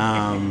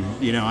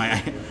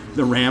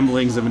 The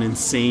ramblings of an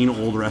insane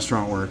old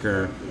restaurant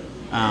worker,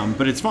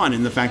 but it's fun,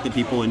 and the fact that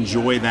people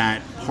enjoy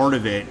that part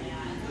of it,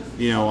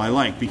 I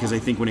like, because I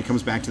think when it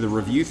comes back to the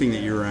review thing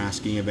that you were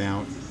asking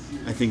about,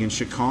 I think in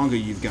Chicago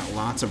you've got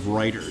lots of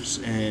writers,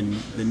 and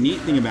the neat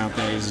thing about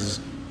that is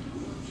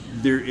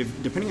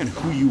depending on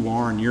who you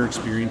are and your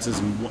experiences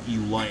and what you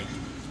like,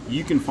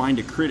 you can find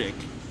a critic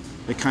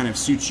that kind of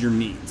suits your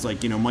needs.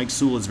 Like, Mike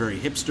Sewell is very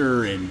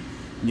hipster, and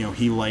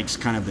He likes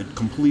kind of the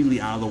completely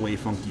out of the way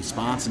funky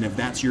spots, and if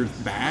that's your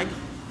bag,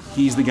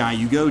 he's the guy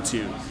you go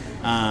to.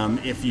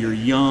 If you're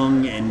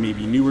young and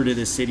maybe newer to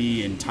the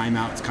city and Time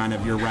Out's kind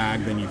of your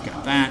rag, then you've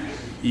got that.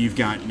 You've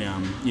got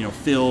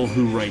Phil,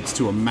 who writes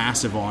to a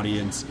massive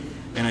audience,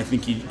 and I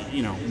think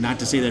not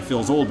to say that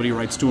Phil's old, but he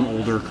writes to an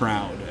older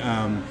crowd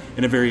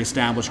and a very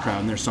established crowd,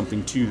 and there's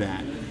something to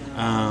that.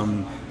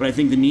 But I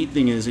think the neat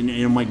thing is,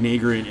 Mike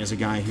Nagrant is a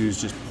guy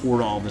who's just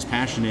poured all of his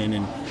passion in,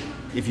 and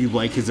if you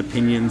like his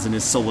opinions and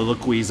his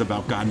soliloquies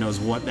about God knows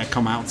what that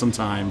come out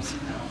sometimes,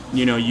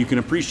 you can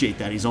appreciate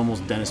that. He's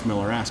almost Dennis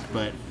Miller-esque,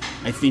 but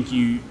I think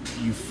you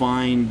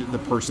find the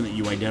person that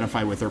you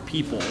identify with or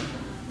people,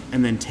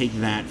 and then take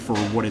that for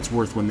what it's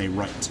worth when they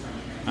write.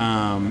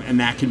 And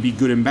that can be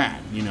good and bad.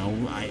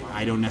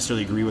 I don't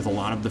necessarily agree with a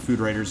lot of the food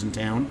writers in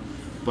town,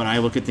 but I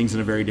look at things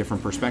in a very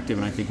different perspective,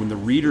 and I think when the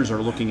readers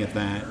are looking at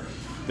that,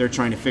 they're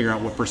trying to figure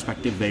out what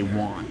perspective they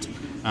want.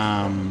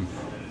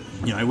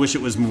 I wish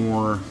it was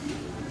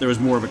there was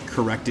more of a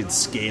corrected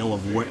scale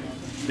of what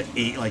the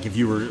 8, like if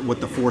you were what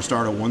the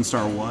 4-star to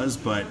 1-star was,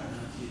 but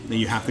then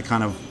you have to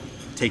kind of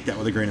take that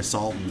with a grain of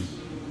salt and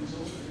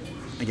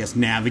I guess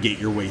navigate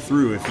your way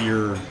through. If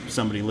you're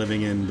somebody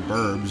living in the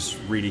burbs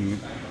reading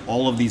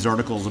all of these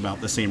articles about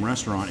the same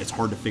restaurant, it's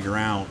hard to figure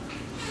out,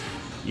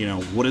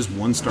 what does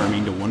 1-star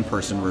mean to one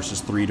person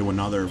versus 3 to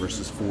another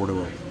versus 4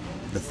 to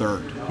the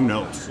third. Who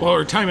knows? Well,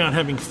 or Time Out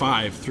having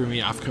 5 threw me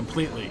off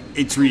completely.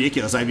 It's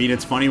ridiculous. I mean,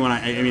 it's funny when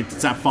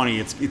it's not funny.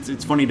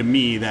 It's funny to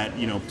me that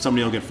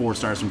somebody will get 4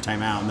 stars from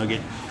Time Out and they'll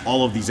get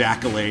all of these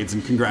accolades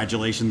and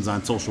congratulations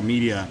on social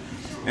media,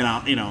 and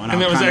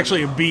that was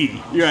actually a B.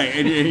 Right,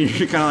 and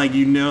you're kind of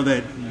like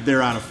that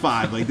they're out of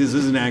 5. Like this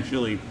isn't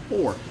actually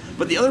 4.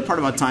 But the other part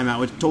about Time Out,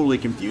 which totally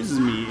confuses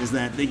me, is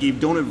that they gave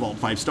Donut Vault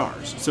 5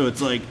 stars. So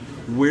it's like,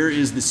 where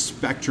is the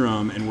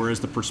spectrum and where is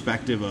the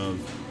perspective of,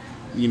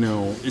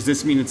 does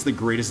this mean it's the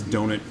greatest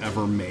donut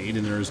ever made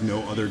and there is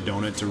no other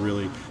donut to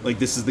really, like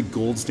this is the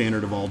gold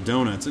standard of all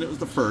donuts, and it was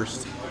the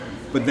first,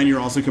 but then you're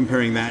also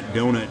comparing that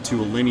donut to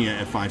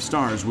Alinea at 5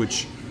 stars,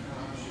 which,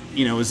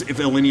 is if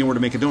Alinea were to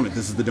make a donut,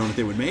 this is the donut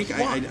they would make?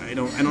 I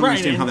don't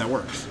understand how that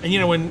works.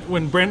 And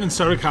when Brandon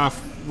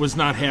Sodakoff was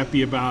not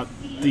happy about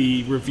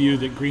the review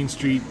that Green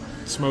Street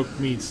Smoked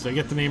Meats, did I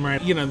get the name right?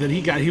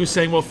 That he was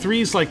saying, well,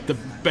 3 is like the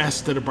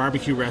best that a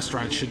barbecue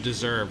restaurant should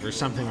deserve, or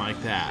something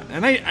like that.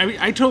 And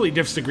I totally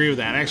disagree with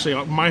that.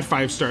 Actually, my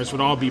 5 stars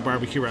would all be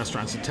barbecue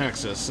restaurants in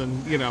Texas,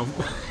 and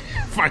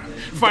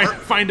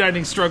fine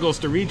dining struggles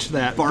to reach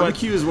that.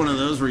 Barbecue is one of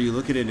those where you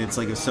look at it, and it's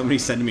like if somebody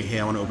said to me, "Hey,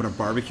 I want to open a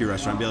barbecue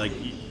restaurant," I'd be like,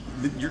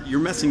 you're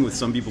messing with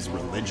some people's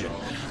religion.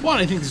 Well,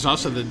 I think there's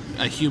also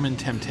a human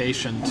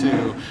temptation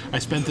to, I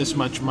spent this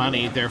much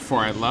money,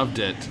 therefore I loved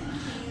it.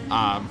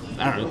 I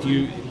don't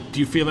know. Do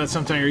you feel that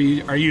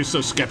sometimes? Are you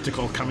so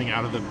skeptical coming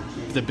out of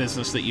the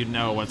business that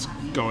what's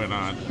going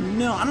on?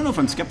 No, I don't know if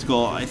I'm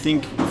skeptical. I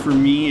think for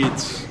me,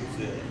 it's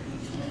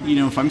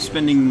if I'm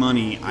spending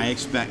money, I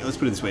expect. Let's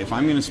put it this way: if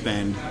I'm going to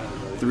spend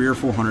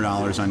 $300 or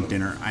 $400 on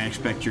dinner, I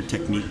expect your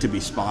technique to be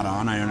spot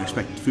on. I don't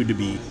expect food to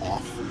be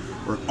off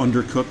or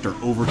undercooked or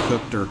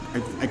overcooked, or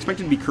I expect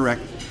it to be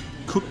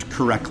cooked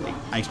correctly.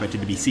 I expect it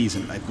to be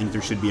seasoned. I think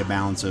there should be a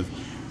balance of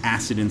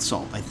acid and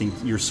salt. I think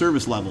your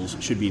service levels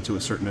should be to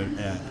a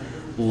certain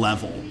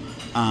level.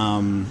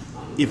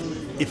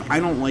 If I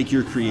don't like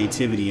your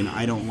creativity and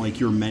I don't like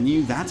your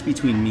menu, that's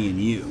between me and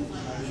you.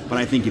 But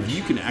I think if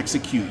you can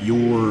execute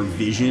your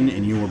vision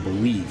and your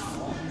belief,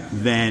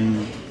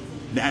 then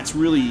that's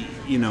really,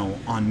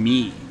 on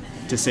me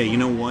to say, you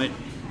know what,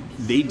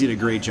 they did a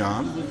great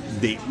job.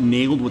 They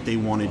nailed what they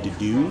wanted to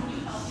do,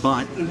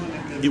 but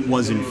it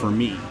wasn't for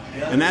me.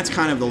 And that's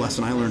kind of the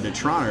lesson I learned at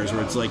Trotters,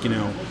 where it's like,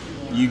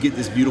 you get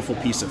this beautiful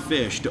piece of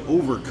fish, to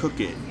overcook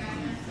it,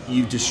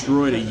 you've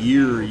destroyed a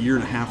year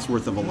and a half's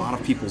worth of a lot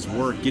of people's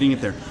work getting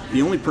it there.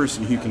 The only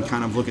person who can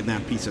kind of look at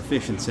that piece of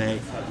fish and say,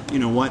 you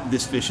know what,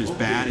 this fish is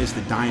bad, is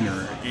the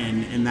diner,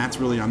 and that's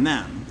really on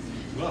them.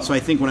 So I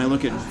think when I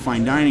look at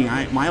fine dining,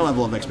 my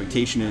level of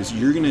expectation is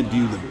you're going to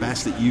do the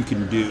best that you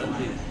can do,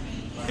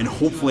 and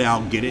hopefully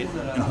I'll get it,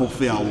 and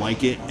hopefully I'll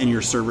like it, and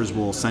your servers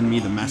will send me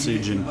the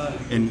message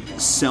and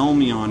sell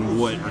me on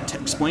what, or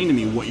explain to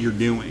me what you're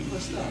doing.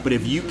 But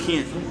if you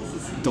can't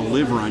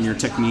deliver on your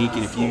technique,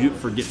 and if you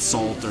forget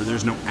salt, or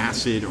there's no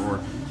acid, or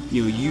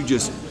you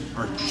just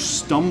are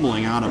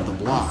stumbling out of the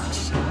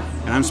blocks,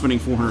 and I'm spending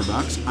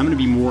 $400, I'm going to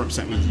be more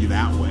upset with you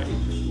that way.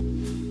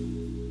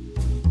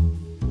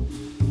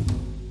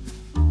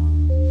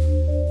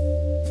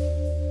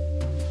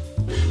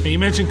 You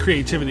mentioned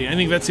creativity. I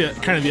think that's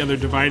kind of the other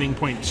dividing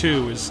point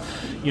too. Is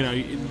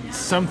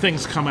some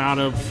things come out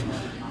of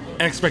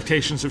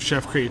expectations of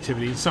chef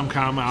creativity, some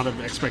come out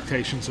of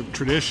expectations of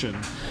tradition,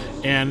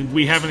 and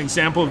we have an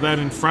example of that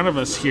in front of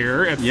us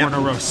here at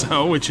Forno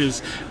Rosso, which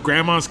is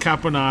Grandma's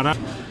Caponata.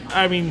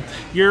 I mean,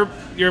 you're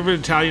of an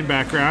Italian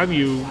background.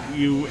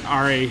 You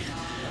are a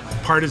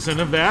partisan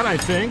of that, I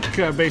think,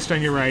 based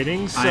on your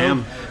writings. So, I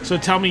am. So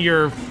tell me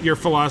your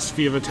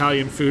philosophy of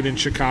Italian food in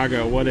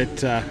Chicago. What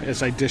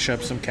as I dish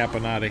up some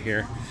caponata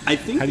here. I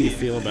think How do you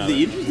feel about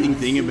the it? interesting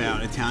thing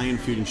about Italian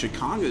food in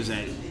Chicago is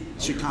that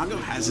Chicago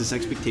has this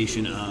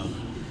expectation of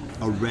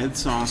a red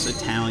sauce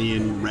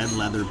Italian red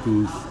leather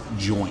booth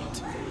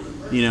joint.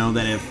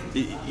 That if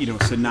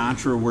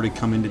Sinatra were to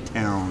come into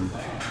town,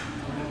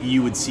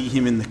 you would see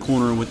him in the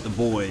corner with the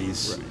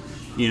boys.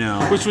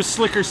 Right. Which was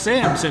Slicker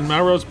Sam's in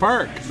Melrose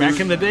Park back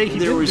in the day.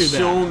 There were do that.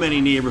 so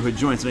many neighborhood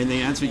joints, and I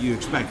think that's what you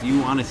expect.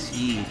 You want to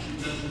see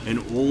an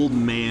old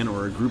man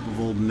or a group of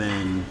old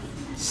men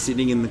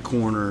sitting in the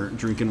corner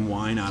drinking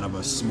wine out of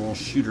a small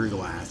shooter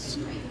glass.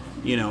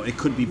 It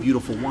could be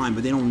beautiful wine,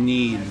 but they don't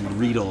need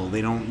Riedel.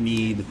 They don't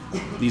need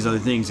these other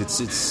things.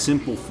 It's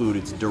simple food.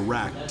 It's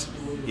direct.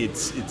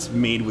 It's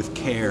made with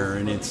care,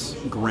 and it's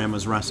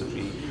grandma's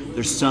recipe.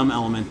 There's some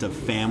element of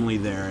family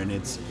there, and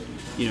it's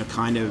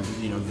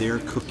they're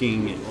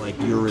cooking like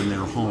you're in their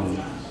home.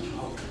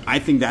 I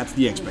think that's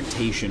the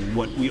expectation.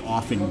 What we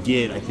often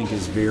get, I think,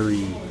 is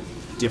very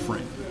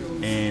different,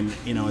 and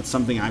it's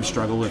something I've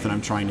struggled with, and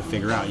I'm trying to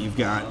figure out.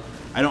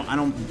 I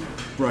don't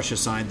brush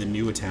aside the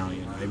new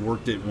Italian. I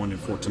worked at one in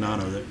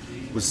Fortunato that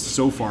was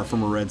so far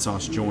from a red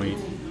sauce joint,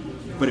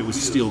 but it was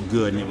still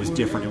good, and it was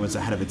different. It was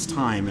ahead of its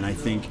time, and I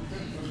think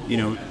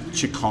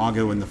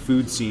Chicago and the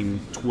food scene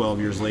 12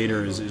 years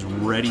later is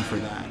ready for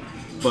that.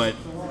 But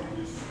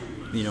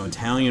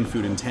Italian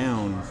food in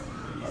town,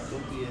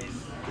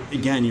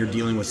 again, you're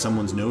dealing with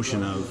someone's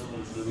notion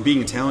of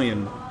being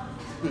Italian.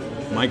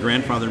 My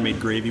grandfather made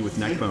gravy with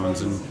neck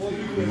bones,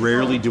 and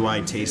rarely do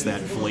I taste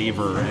that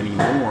flavor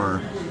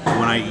anymore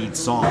when I eat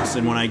sauce.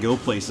 And when I go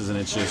places and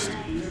it's just,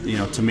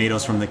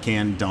 tomatoes from the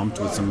can dumped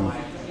with some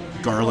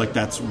garlic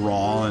that's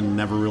raw and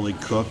never really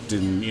cooked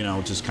and,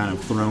 just kind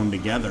of thrown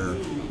together,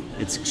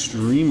 it's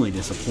extremely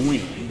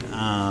disappointing.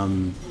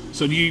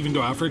 So do you even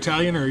go out for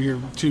Italian, or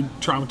you're too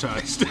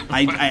traumatized?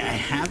 I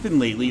have been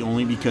lately,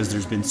 only because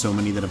there's been so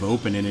many that have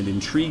opened and it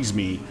intrigues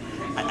me.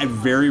 I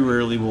very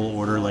rarely will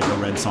order like a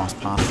red sauce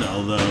pasta,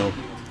 although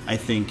I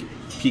think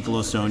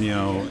Piccolo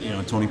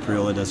Sonio, Tony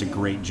Priola does a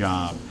great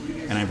job,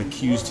 and I've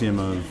accused him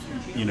of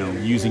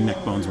using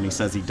neck bones when he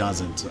says he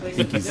doesn't. I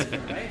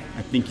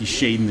think he's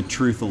shading the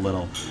truth a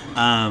little.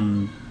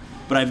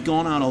 But I've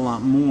gone out a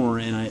lot more,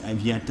 and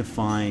I've yet to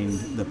find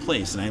the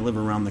place. And I live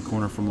around the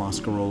corner from La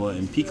Scarola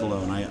and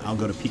Piccolo, and I'll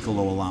go to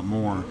Piccolo a lot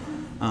more.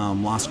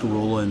 La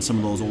Scarola and some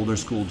of those older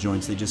school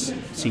joints, they just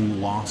seem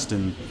lost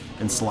and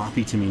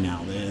sloppy to me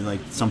now.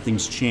 Like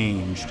something's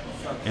changed,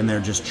 and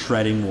they're just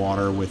treading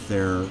water with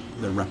their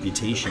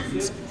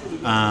reputations.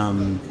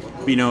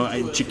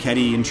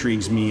 Cicchetti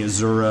intrigues me.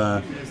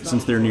 Azzurra,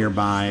 since they're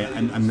nearby,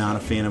 I'm not a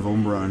fan of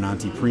Ombra or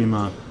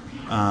Nantiprima.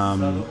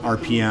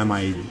 RPM,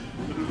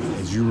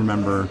 as you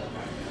remember,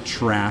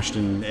 trashed,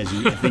 and I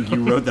think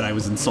you wrote that I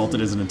was insulted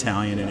as an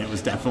Italian, and it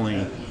was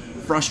definitely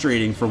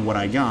frustrating for what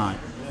I got.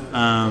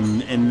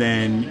 And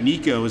then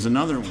Nico is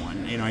another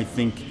one. I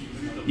think,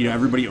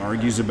 everybody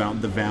argues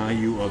about the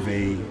value of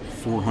a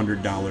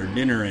 $400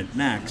 dinner at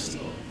Next.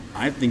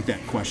 I think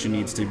that question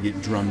needs to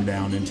get drummed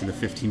down into the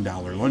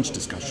 $15 lunch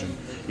discussion.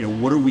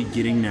 What are we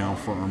getting now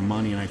for our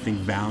money? And I think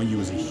value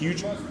is a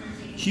huge,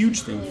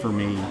 huge thing for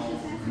me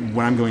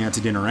when I'm going out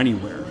to dinner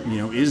anywhere.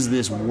 Is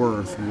this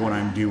worth what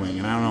I'm doing?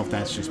 And I don't know if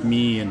that's just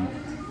me and,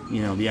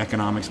 the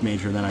economics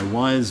major that I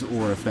was,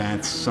 or if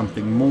that's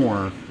something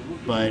more.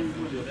 But,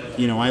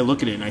 I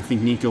look at it and I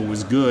think Nico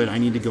was good. I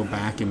need to go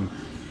back and,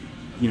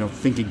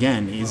 think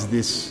again, is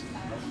this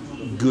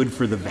good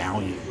for the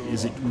value?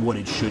 Is it what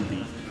it should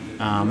be?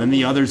 And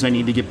the others I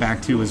need to get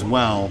back to as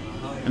well.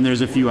 And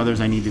there's a few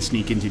others I need to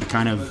sneak into to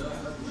kind of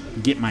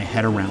get my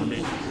head around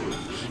it.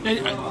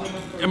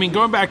 And,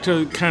 going back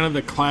to kind of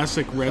the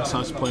classic red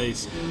sauce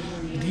place,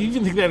 do you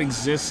even think that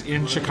exists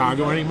in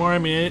Chicago anymore? I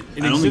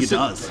don't think it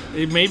does.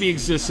 It maybe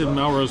exists in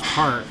Melrose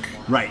Park.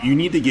 Right. You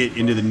need to get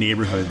into the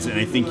neighborhoods, and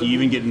I think you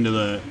even get into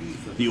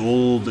the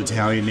old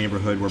Italian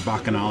neighborhood where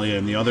Bacchanalia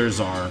and the others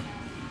are.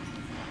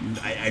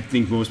 I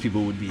think most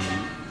people would be.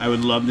 I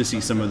would love to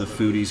see some of the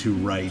foodies who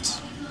write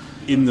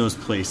in those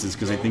places,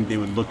 because I think they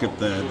would look at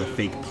the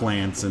fake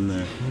plants and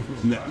the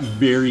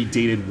very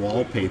dated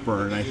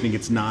wallpaper, and I think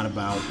it's not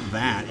about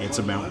that. It's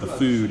about the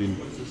food. And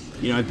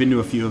I've been to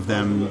a few of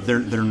them. They're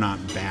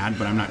not bad,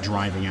 but I'm not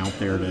driving out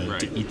there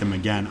to eat them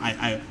again.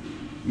 I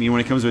mean,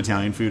 when it comes to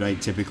Italian food, I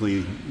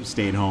typically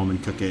stay at home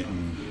and cook it.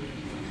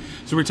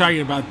 So we're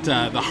talking about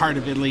the Heart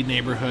of Italy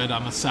neighborhood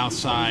on the south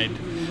side,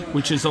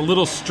 which is a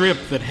little strip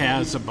that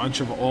has a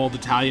bunch of old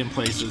Italian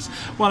places.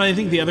 Well, I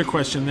think the other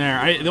question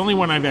there, the only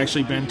one I've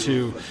actually been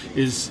to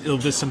is Il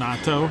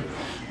Vicinato,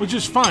 which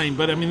is fine,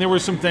 but there were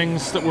some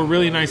things that were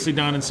really nicely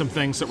done and some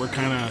things that were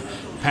kind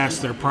of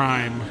past their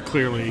prime,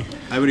 clearly.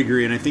 I would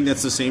agree, and I think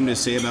that's the same to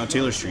say about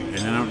Taylor Street.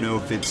 And I don't know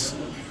if it's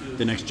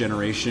the next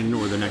generation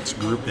or the next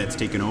group that's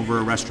taken over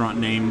a restaurant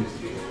name.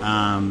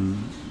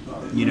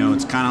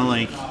 It's kind of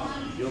like,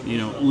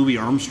 Louis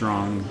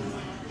Armstrong.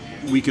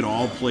 We could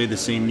all play the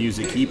same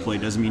music he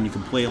played. Doesn't mean you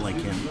can play it like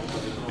him.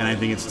 And I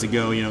think it's to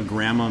go,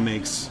 Grandma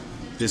makes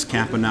this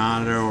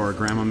caponata or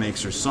grandma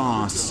makes her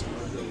sauce,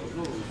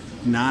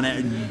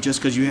 just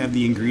because you have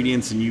the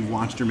ingredients and you've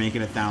watched her make it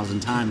 1,000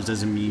 times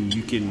doesn't mean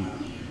you can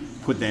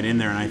put that in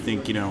there. And I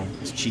think,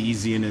 as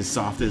cheesy and as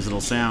soft as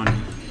it'll sound,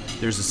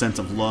 there's a sense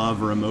of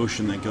love or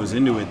emotion that goes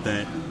into it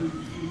that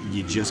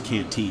you just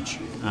can't teach.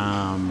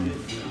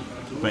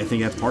 But I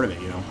think that's part of it.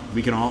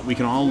 We can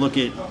all look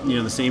at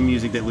the same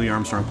music that Louis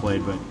Armstrong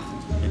played, but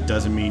it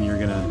doesn't mean you're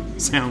gonna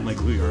sound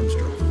like Louis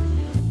Armstrong.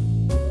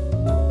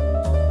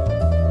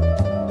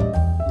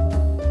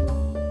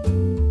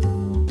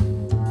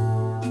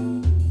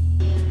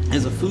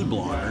 As a food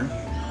blogger,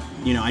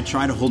 I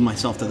try to hold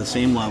myself to the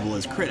same level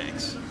as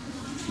critics.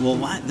 Well,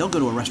 they'll go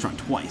to a restaurant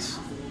twice.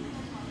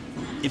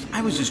 If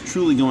I was just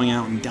truly going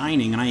out and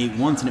dining and I ate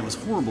once and it was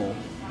horrible,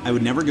 I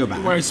would never go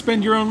back. Why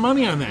spend your own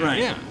money on that? Right.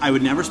 Yeah. I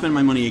would never spend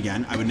my money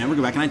again. I would never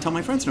go back, and I tell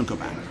my friends don't go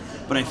back.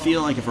 But I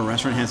feel like if a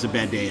restaurant has a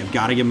bad day, I've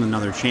got to give them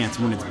another chance.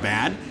 When it's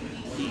bad,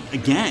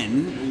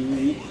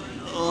 again,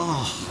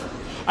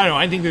 I don't know.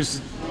 I think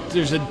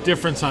there's a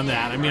difference on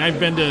that. I mean, I've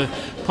been to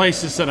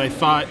places that I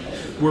thought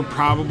were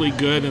probably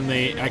good, and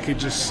I could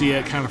just see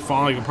it kind of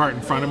falling apart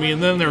in front of me.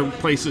 And then there are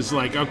places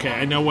like, okay,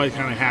 I know what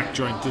kind of hack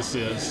joint this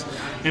is,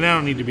 and I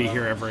don't need to be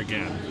here ever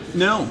again.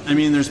 No, I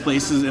mean, there's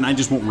places, and I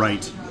just won't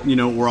write,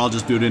 or I'll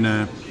just do it in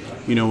a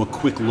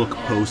quick look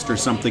post or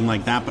something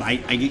like that. But I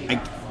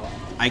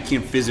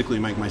can't physically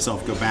make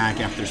myself go back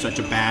after such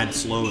a bad,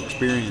 slow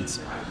experience.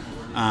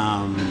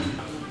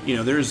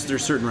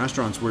 There's certain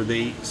restaurants where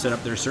they set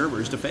up their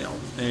servers to fail,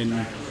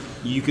 and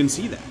you can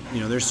see that.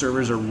 Their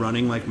servers are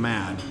running like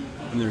mad,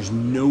 and there's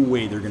no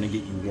way they're going to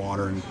get you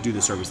water and do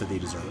the service that they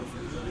deserve.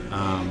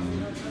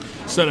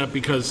 Set up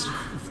because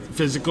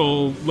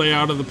physical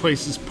layout of the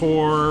place is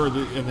poor,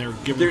 and they're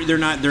giving... They're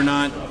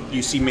not.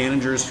 You see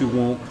managers who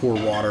won't pour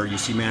water. You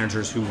see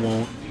managers who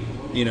won't,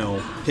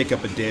 pick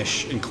up a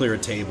dish and clear a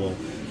table.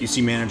 You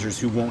see managers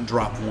who won't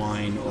drop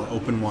wine or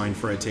open wine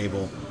for a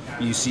table.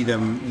 You see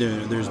them.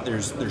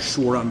 They're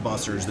short on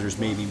bussers. There's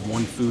maybe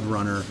one food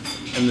runner,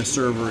 and the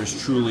server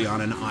is truly on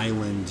an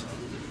island,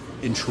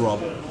 in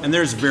trouble. And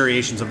there's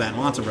variations of that in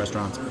lots of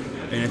restaurants.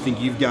 And I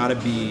think you've got to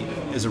be,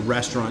 as a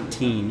restaurant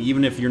team,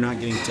 even if you're not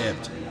getting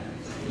tipped,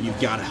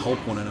 you've got to help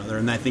one another.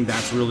 And I think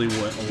that's really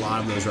what a lot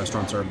of those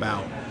restaurants are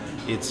about.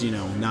 It's,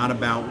 not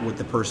about what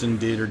the person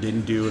did or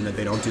didn't do and that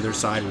they don't do their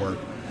side work.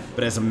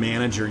 But as a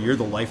manager, you're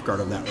the lifeguard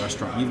of that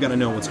restaurant. You've got to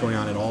know what's going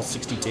on at all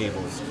 60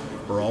 tables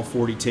or all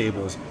 40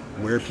 tables,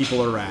 where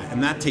people are at.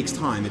 And that takes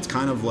time. It's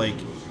kind of like,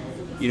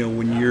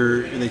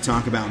 when they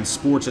talk about in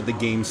sports that the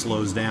game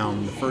slows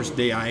down. The first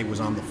day I was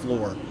on the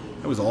floor,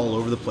 I was all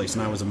over the place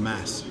and I was a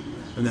mess.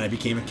 And then I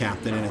became a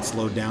captain and it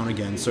slowed down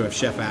again. So if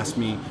Chef asked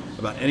me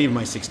about any of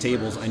my 6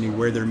 tables, I knew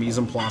where their mise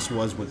en place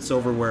was with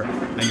silverware.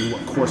 I knew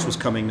what course was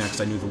coming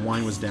next. I knew the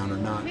wine was down or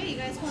not. Hey, you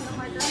guys want the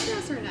hard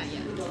dress or not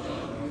yet?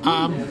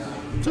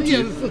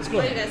 Let's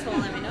go. You guys want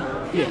to let me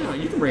know? Yeah,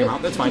 you can bring them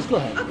out. That's fine. Let's go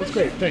ahead. That's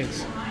great.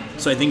 Thanks.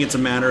 So I think it's a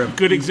matter of...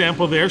 Good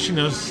example there. She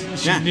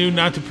knew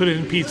not to put it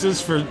in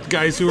pizzas for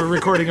guys who are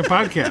recording a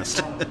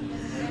podcast.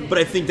 But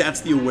I think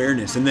that's the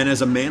awareness. And then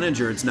as a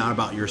manager, it's not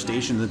about your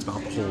station. It's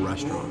about the whole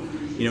restaurant.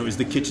 Is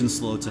the kitchen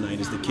slow tonight?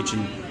 Is the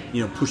kitchen,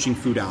 pushing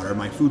food out? Are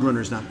my food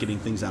runners not getting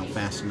things out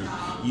fast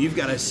enough? You've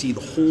got to see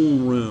the whole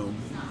room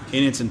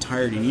in its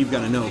entirety, and you've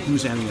got to know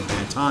who's having a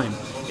bad time.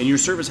 And your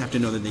servers have to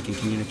know that they can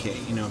communicate.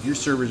 If your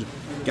servers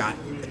got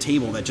a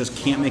table that just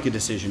can't make a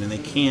decision and they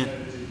can't,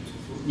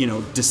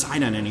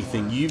 decide on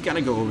anything, you've got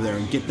to go over there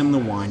and get them the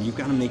wine. You've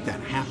got to make that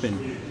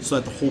happen so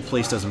that the whole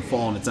place doesn't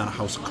fall and it's not a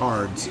house of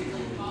cards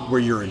where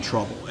you're in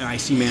trouble. And I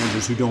see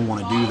managers who don't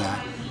want to do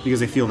that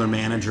because they feel they're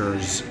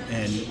managers,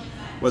 and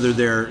whether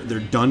they're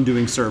done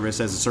doing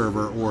service as a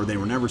server or they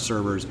were never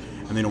servers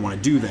and they don't want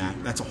to do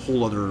that, that's a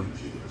whole other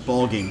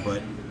ballgame.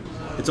 But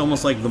it's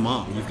almost like the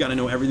mom. You've got to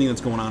know everything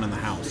that's going on in the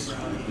house.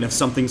 And if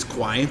something's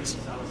quiet,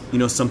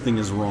 something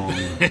is wrong.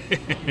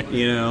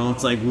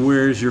 It's like,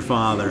 where's your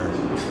father?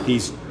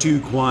 He's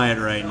too quiet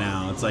right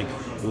now. It's like,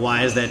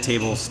 why has that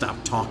table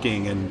stopped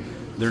talking and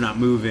they're not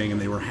moving and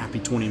they were happy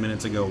 20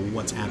 minutes ago?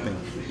 What's happening?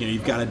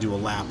 You've got to do a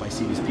lap. I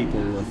see these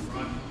people with,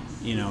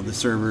 the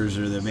servers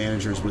or the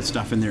managers with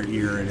stuff in their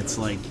ear, and it's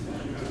like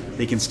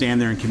they can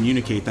stand there and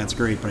communicate. That's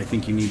great, but I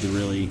think you need to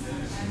really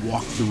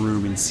walk the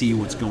room and see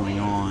what's going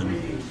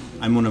on.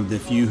 I'm one of the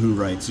few who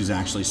writes who's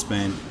actually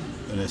spent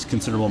a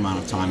considerable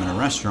amount of time in a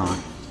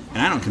restaurant,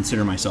 and I don't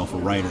consider myself a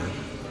writer.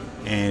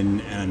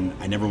 And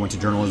I never went to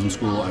journalism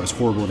school. I was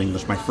horrible at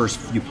English. My first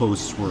few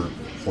posts were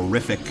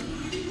horrific,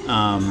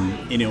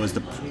 and it was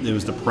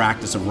the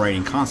practice of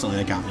writing constantly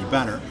that got me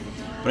better.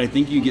 But I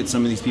think you get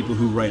some of these people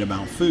who write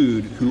about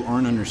food who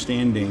aren't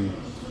understanding,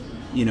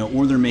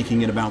 or they're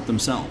making it about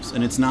themselves.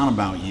 And it's not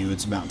about you.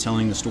 It's about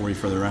telling the story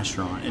for the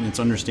restaurant. And it's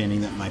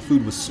understanding that my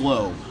food was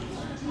slow,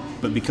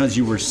 but because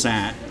you were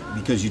sat,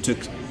 because you took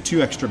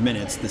 2 extra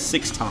minutes, the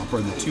 6 top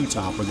or the 2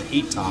 top or the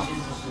 8 top,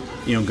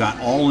 got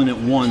all in at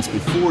once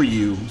before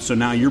you. So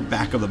now you're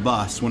back of the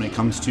bus when it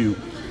comes to,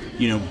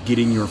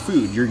 getting your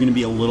food. You're going to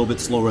be a little bit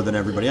slower than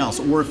everybody else.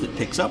 Or if it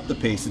picks up the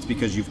pace, it's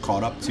because you've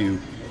caught up to,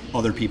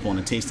 other people in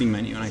a tasting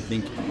menu. And I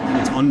think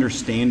it's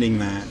understanding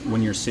that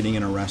when you're sitting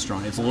in a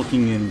restaurant, it's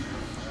looking and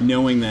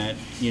knowing that,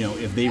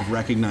 if they've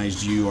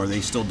recognized you, are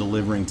they still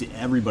delivering to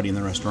everybody in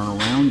the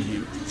restaurant around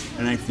you?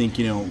 And I think,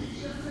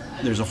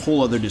 there's a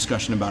whole other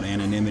discussion about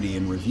anonymity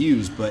and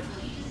reviews, but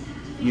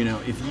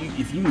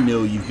if you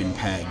know you've been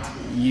pegged,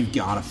 you've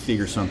got to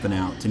figure something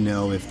out to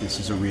know if this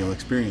is a real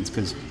experience.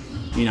 Because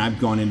I've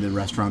gone into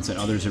restaurants that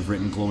others have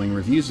written glowing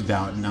reviews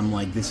about, and I'm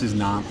like, this is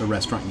not the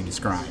restaurant you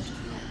described,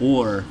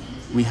 or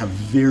we have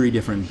very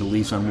different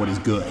beliefs on what is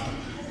good.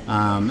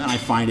 And I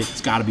find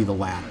it's got to be the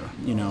latter.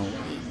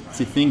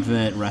 To think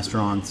that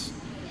restaurants,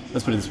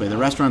 let's put it this way, the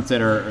restaurants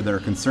that are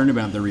concerned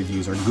about their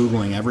reviews are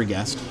Googling every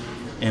guest,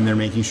 and they're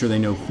making sure they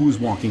know who's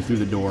walking through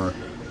the door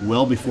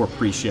well before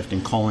pre-shift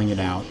and calling it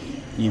out.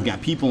 And you've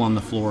got people on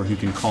the floor who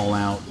can call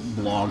out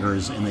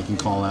bloggers and they can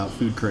call out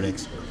food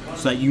critics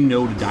so that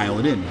to dial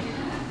it in.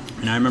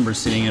 And I remember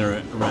sitting at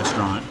a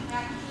restaurant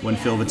when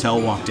Phil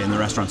Vitale walked in. The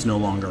restaurant's no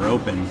longer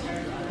open,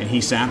 and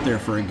he sat there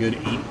for a good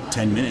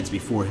 8-10 minutes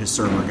before his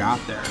server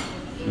got there.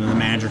 And the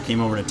manager came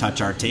over to touch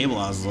our table.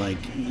 I was like,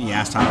 he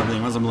asked how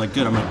everything was. I'm like,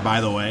 good. I'm like,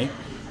 by the way,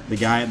 the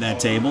guy at that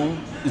table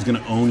is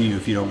going to own you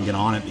if you don't get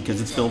on it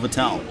because it's Phil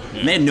Vitale.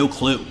 And they had no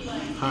clue.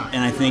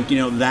 And I think,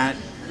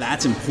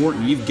 that's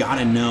important. You've got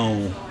to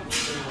know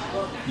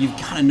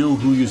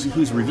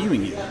who's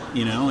reviewing you,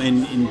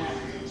 and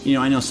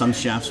I know some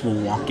chefs will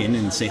walk in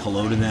and say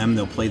hello to them.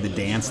 They'll play the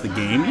dance, the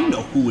game. You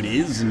know who it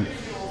is. And,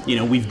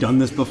 we've done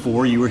this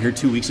before. You were here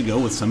 2 weeks ago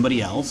with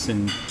somebody else.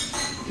 And,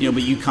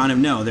 but you kind of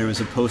know. There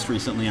was a post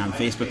recently on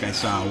Facebook I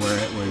saw where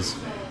it was,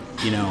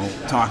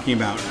 talking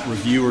about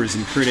reviewers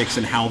and critics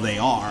and how they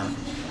are.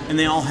 And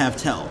they all have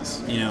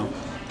tells,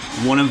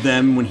 One of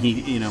them,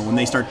 when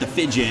they start to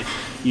fidget,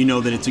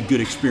 that it's a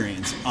good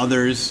experience.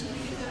 Others,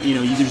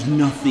 there's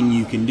nothing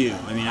you can do.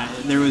 I mean,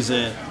 there was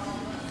a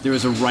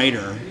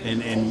writer,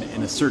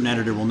 and a certain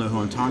editor will know who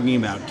I'm talking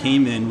about,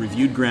 came in,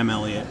 reviewed Graham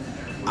Elliott.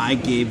 I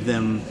gave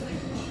them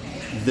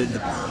the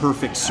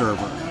perfect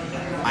server.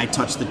 I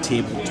touched the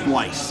table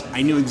twice.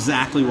 I knew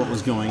exactly what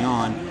was going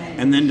on.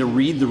 And then to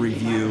read the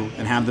review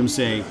and have them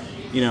say,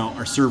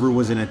 our server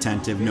was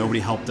inattentive, nobody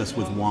helped us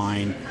with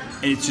wine.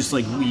 And it's just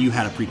like you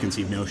had a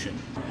preconceived notion.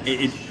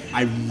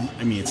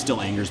 It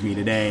still angers me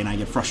today, and I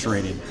get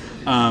frustrated.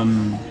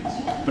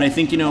 But I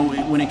think,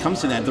 when it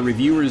comes to that, the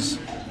reviewers,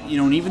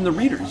 and even the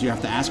readers, you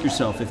have to ask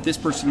yourself, if this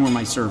person were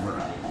my server,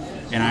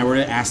 and I were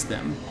to ask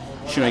them,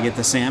 should I get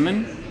the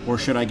salmon or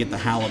should I get the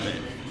halibut?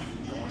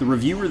 The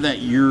reviewer that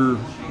you're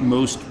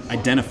most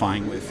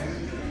identifying with,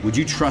 would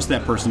you trust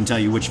that person to tell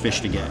you which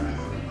fish to get?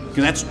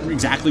 Because that's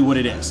exactly what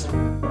it is.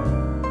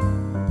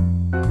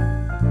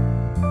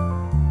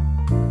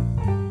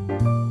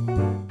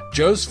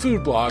 Joe's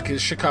food blog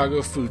is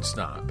Chicago Food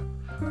Snob.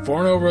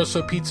 Forno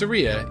Rosso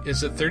Pizzeria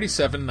is at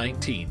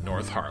 3719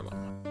 North Harlem.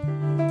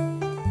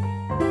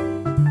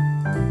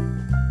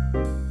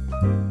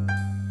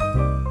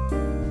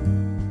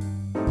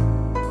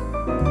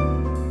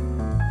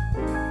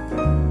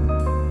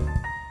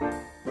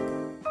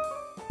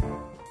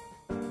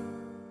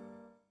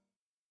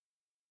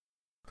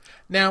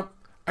 Now,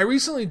 I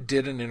recently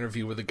did an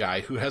interview with a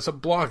guy who has a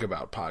blog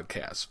about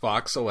podcasts,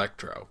 Vox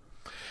Electro.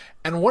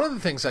 And one of the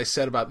things I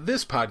said about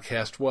this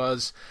podcast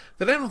was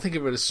that I don't think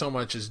of it as so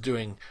much as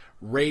doing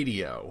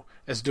radio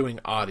as doing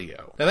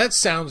audio. Now that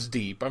sounds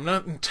deep. I'm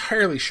not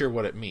entirely sure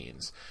what it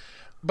means.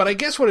 But I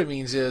guess what it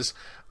means is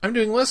I'm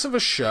doing less of a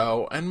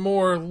show and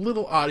more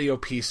little audio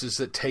pieces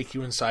that take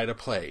you inside a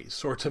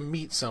place or to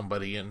meet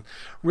somebody and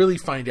really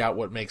find out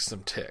what makes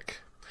them tick.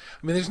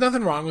 I mean, there's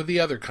nothing wrong with the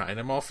other kind.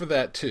 I'm all for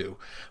that too.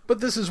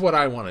 But this is what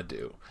I want to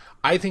do.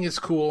 I think it's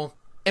cool.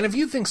 And if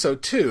you think so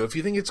too, if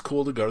you think it's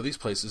cool to go to these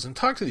places and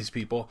talk to these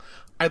people,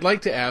 I'd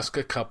like to ask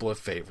a couple of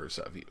favors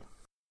of you.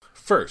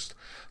 First,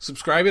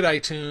 subscribe at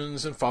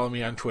iTunes and follow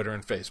me on Twitter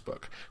and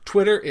Facebook.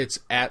 Twitter, it's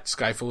at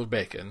Skyful of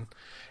Bacon.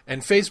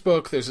 And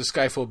Facebook, there's a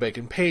Skyful of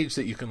Bacon page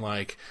that you can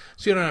like,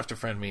 so you don't have to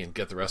friend me and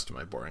get the rest of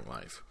my boring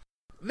life.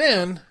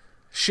 Then,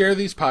 share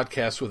these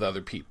podcasts with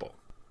other people.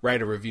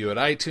 Write a review at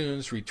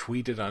iTunes,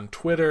 retweet it on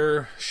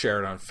Twitter,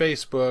 share it on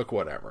Facebook,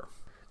 whatever.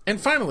 And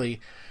finally,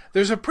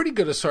 there's a pretty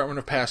good assortment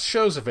of past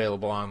shows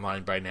available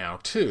online by now,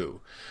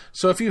 too.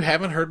 So if you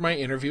haven't heard my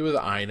interview with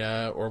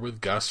Ina, or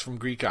with Gus from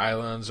Greek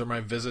Islands, or my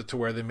visit to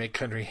where they make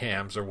country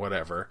hams, or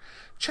whatever,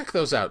 check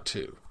those out,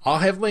 too. I'll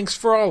have links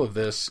for all of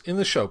this in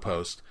the show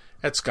post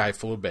at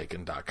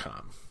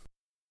skyfulofbacon.com.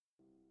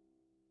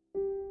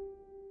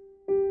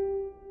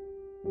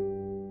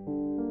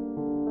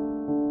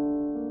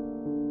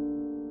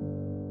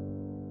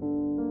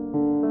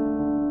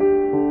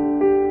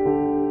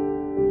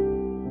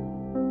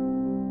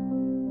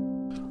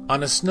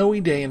 On a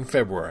snowy day in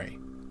February,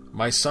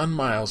 my son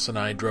Miles and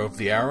I drove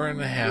the hour and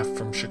a half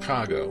from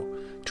Chicago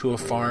to a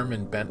farm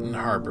in Benton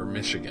Harbor,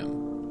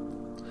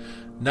 Michigan.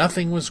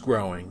 Nothing was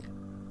growing.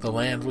 The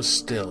land was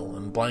still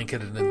and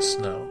blanketed in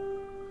snow.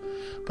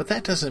 But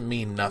that doesn't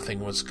mean nothing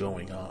was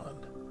going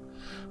on.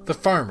 The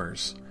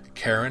farmers,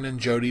 Karen and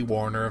Jody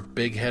Warner of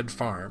Big Head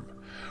Farm,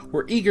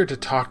 were eager to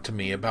talk to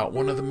me about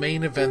one of the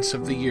main events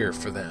of the year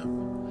for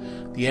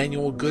them, the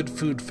annual Good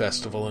Food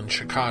Festival in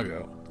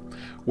Chicago,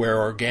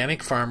 where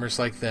organic farmers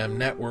like them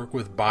network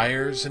with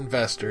buyers,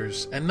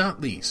 investors, and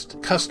not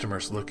least,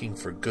 customers looking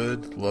for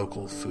good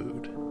local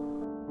food.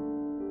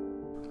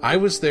 I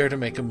was there to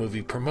make a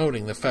movie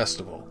promoting the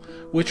festival,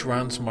 which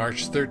runs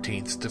March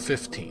 13th to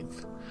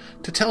 15th,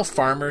 to tell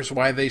farmers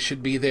why they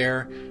should be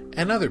there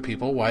and other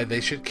people why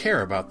they should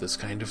care about this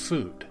kind of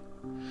food.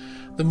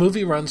 The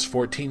movie runs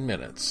 14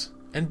 minutes,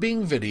 and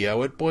being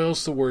video, it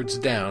boils the words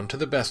down to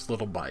the best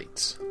little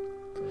bites.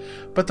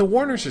 But the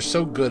Warners are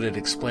so good at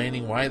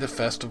explaining why the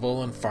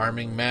festival and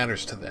farming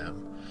matters to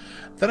them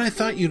that I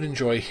thought you'd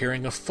enjoy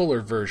hearing a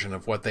fuller version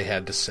of what they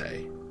had to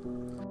say.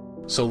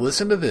 So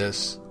listen to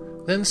this,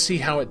 then see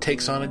how it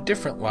takes on a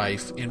different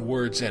life in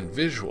words and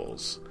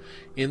visuals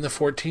in the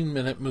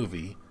 14-minute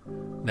movie,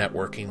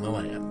 Networking the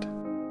Land.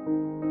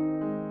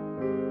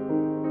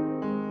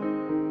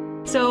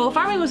 So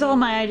farming was all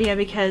my idea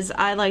because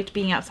I liked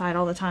being outside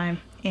all the time.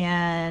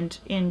 And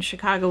in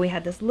Chicago, we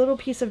had this little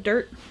piece of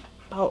dirt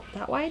about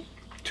that wide.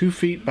 2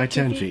 feet by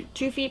 10 feet.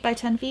 2 feet by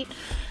 10 feet.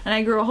 And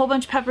I grew a whole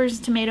bunch of peppers,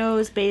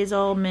 tomatoes,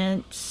 basil,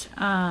 mint.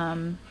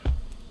 And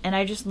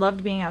I just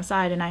loved being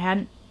outside, and I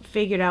hadn't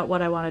figured out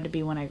what I wanted to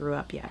be when I grew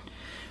up yet.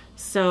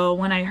 So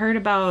when I heard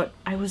about,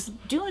 I was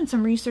doing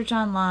some research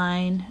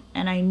online,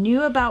 and I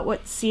knew about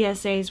what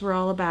CSAs were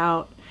all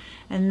about.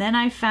 And then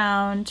I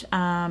found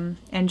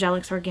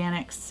Angelix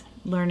Organics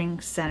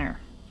Learning Center.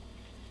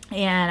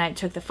 And I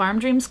took the Farm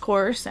Dreams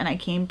course, and I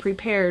came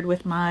prepared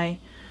with my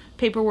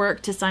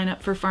paperwork to sign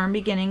up for Farm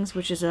Beginnings,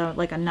 which is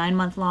like a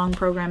 9-month-long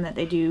program that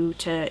they do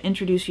to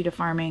introduce you to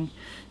farming,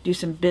 do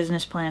some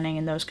business planning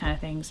and those kind of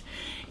things.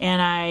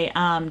 And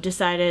I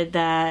decided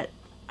that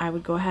I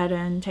would go ahead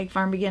and take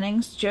Farm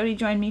Beginnings. Jody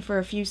joined me for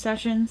a few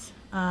sessions,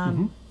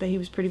 but he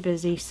was pretty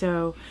busy,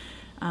 so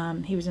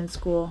he was in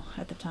school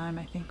at the time,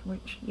 I think,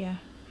 which, yeah,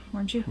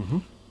 weren't you? Mm-hmm.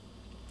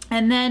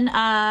 And then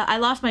I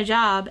lost my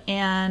job,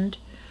 and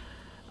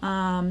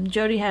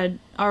Jody had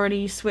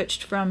already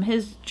switched from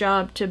his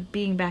job to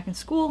being back in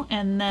school,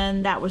 and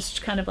then that was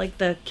kind of like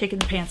the kick in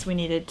the pants we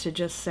needed to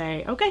just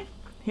say, okay,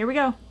 here we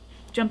go,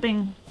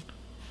 jumping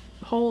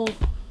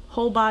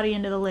whole body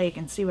into the lake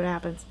and see what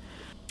happens.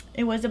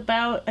 It was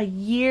about a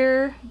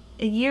year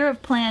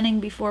of planning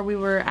before we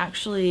were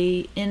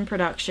actually in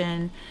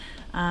production,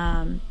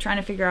 trying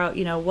to figure out,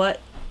 what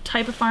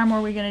type of farm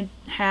were we going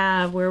to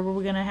have, where were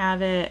we going to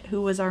have it,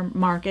 who was our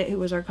market, who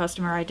was our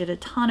customer. I did a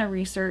ton of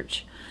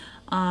research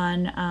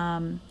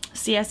on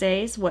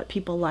CSAs, what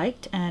people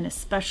liked, and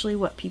especially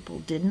what people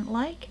didn't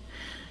like.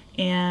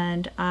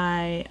 And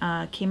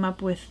I came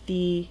up with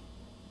the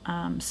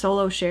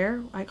solo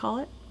share, I call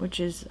it, which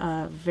is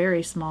a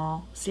very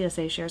small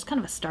CSA share. It's kind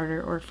of a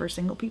starter or for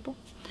single people.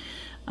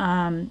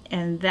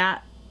 And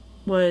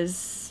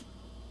that's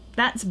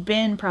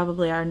been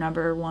probably our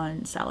number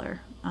one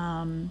seller.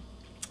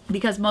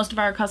 Because most of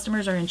our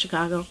customers are in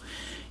Chicago,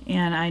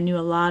 and I knew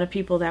a lot of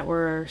people that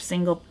were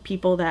single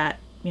people that,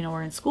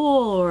 were in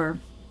school or,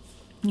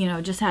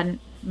 just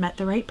hadn't met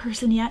the right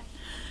person yet.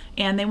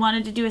 And they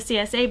wanted to do a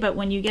CSA, but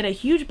when you get a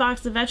huge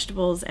box of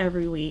vegetables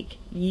every week,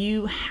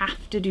 you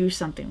have to do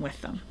something with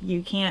them.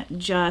 You can't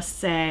just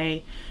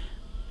say,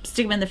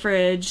 stick them in the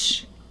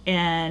fridge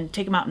and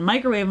take them out and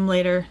microwave them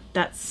later.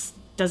 That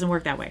doesn't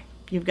work that way.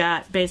 You've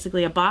got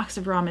basically a box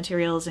of raw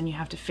materials, and you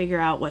have to figure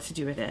out what to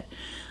do with it.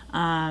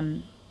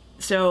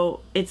 So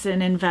it's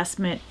an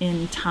investment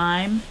in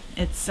time.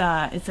 It's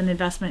an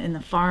investment in the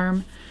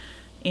farm,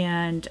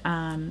 and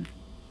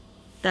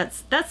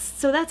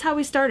that's how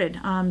we started.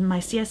 My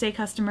CSA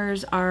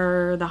customers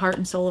are the heart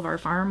and soul of our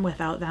farm.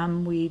 Without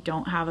them, we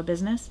don't have a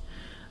business.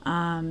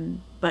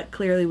 But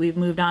clearly, we've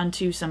moved on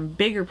to some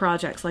bigger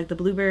projects, like the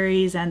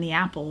blueberries and the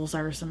apples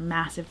are some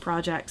massive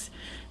projects,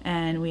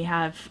 and we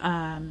have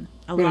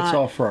But it's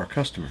all for our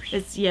customers.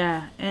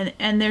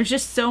 And there's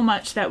just so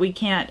much that we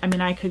can't. I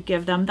mean, I could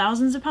give them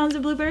thousands of pounds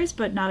of blueberries,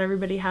 but not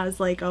everybody has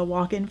like a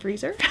walk-in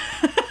freezer.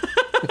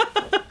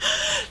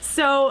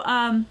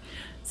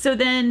 So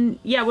then,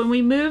 when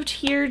we moved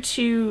here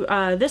to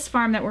this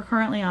farm that we're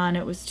currently on,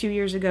 it was 2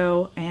 years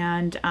ago,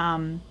 and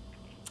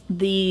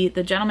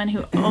the gentleman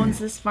who owns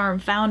this farm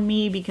found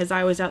me because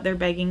I was out there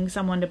begging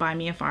someone to buy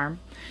me a farm.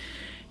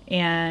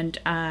 And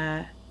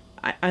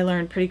I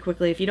learned pretty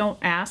quickly, if you don't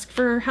ask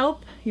for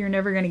help, you're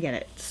never going to get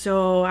it.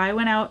 So I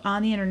went out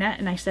on the internet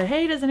and I said,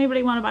 hey, does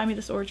anybody want to buy me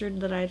this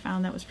orchard that I had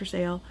found that was for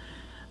sale?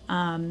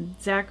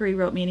 Zachary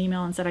wrote me an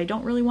email and said, I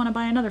don't really want to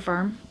buy another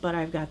farm, but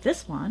I've got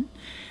this one.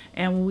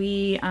 And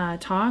we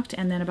talked,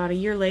 and then about a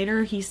year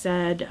later, he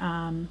said,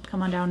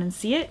 come on down and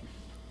see it.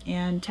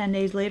 And 10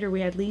 days later,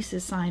 we had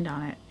leases signed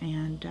on it,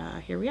 and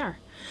here we are.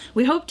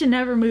 We hope to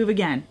never move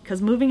again,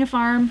 because moving a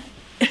farm...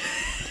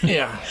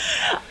 Yeah.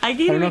 I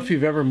don't know if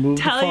you've ever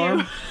moved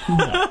a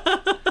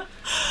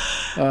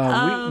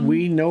farm.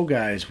 We know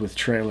guys with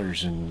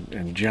trailers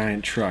and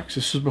giant trucks.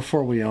 This was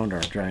before we owned our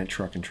giant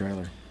truck and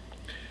trailer.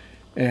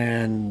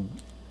 And,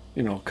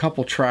 a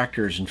couple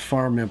tractors and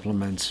farm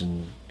implements,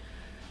 and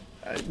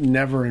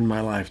never in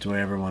my life do I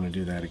ever want to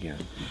do that again.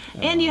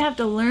 And you have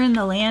to learn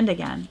the land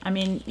again. I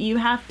mean, you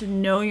have to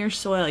know your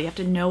soil. You have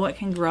to know what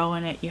can grow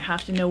in it. You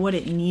have to know what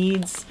it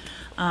needs.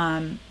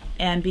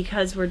 And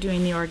because we're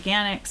doing the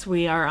organics,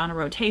 we are on a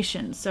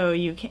rotation. So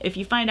if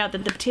you find out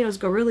that the potatoes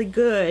go really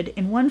good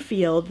in one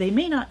field, they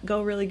may not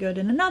go really good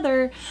in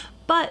another.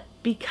 But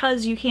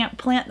because you can't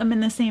plant them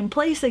in the same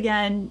place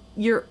again,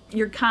 you're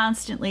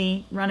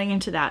constantly running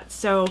into that.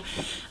 So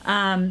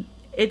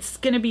it's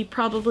going to be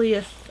probably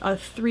a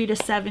 3 to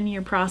 7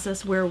 year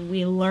process where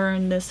we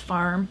learn this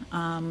farm.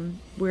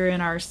 We're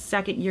in our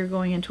second year,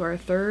 going into our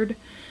third.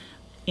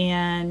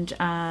 And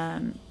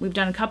we've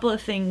done a couple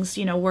of things,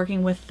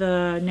 working with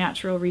the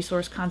Natural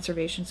Resource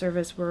Conservation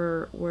Service.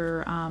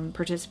 We're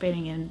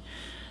participating in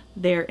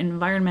their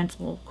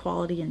Environmental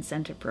Quality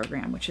Incentive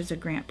Program, which is a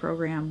grant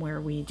program where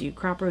we do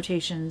crop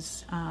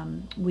rotations.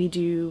 We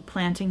do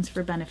plantings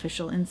for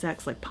beneficial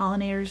insects like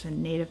pollinators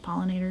and native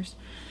pollinators.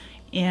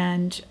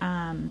 And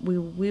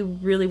we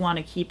really want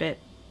to keep it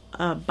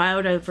a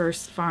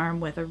biodiverse farm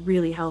with a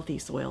really healthy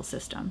soil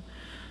system.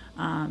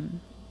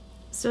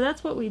 So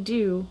that's what we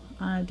do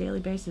on a daily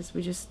basis.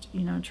 We just,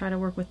 try to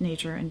work with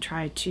nature and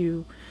try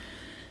to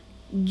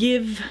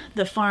give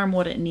the farm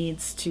what it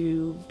needs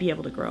to be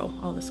able to grow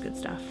all this good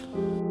stuff.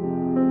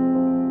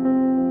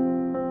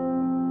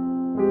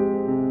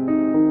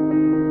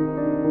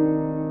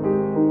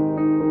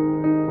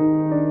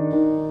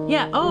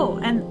 Yeah,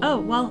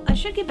 well, I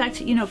should get back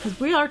to, because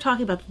we are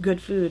talking about the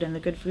Good Food and the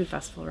Good Food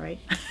Festival, right?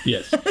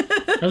 Yes.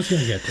 I was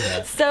going to get to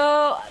that.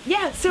 So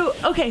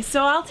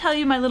I'll tell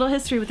you my little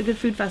history with the Good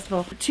Food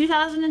Festival.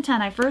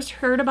 2010, I first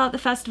heard about the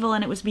festival,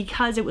 and it was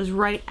because it was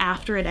right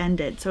after it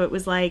ended. So it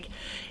was like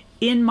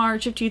in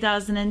March of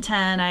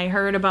 2010, I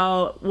heard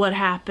about what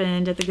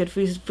happened at the Good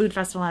Food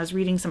Festival. I was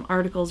reading some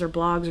articles or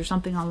blogs or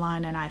something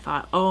online, and I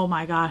thought, oh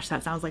my gosh,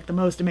 that sounds like the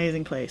most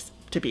amazing place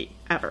to be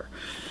ever.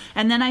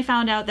 And then I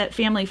found out that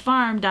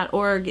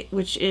familyfarm.org,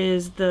 which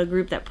is the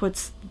group that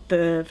puts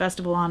the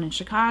festival on in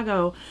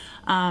Chicago,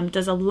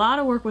 does a lot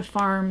of work with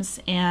farms,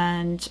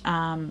 and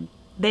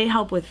they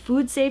help with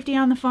food safety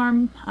on the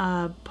farm,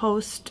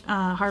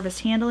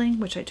 post-harvest handling,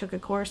 which I took a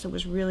course. It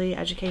was really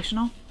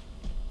educational.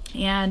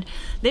 And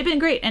they've been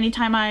great.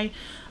 Anytime I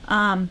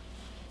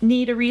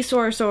need a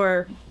resource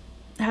or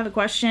have a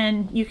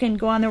question, you can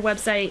go on their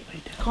website,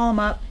 call them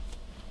up,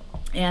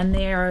 and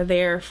they are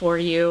there for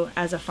you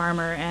as a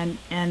farmer. And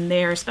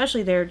they're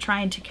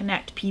trying to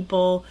connect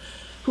people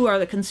who are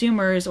the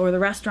consumers or the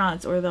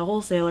restaurants or the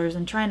wholesalers,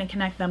 and trying to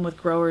connect them with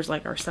growers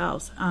like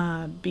ourselves,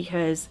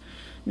 because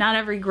not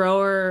every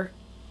grower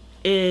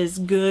is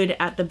good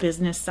at the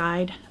business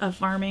side of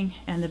farming,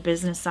 and the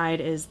business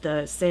side is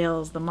the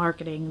sales, the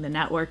marketing, the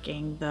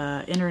networking,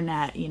 the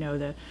internet,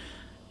 the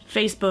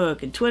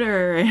Facebook and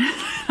Twitter and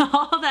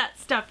all that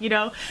stuff,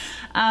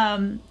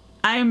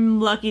 I'm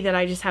lucky that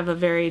I just have a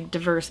very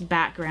diverse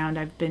background.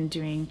 I've been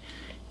doing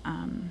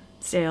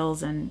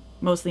sales and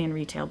mostly in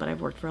retail, but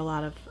I've worked for a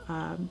lot of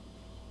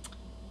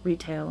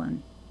retail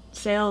and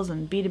sales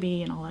and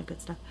B2B and all that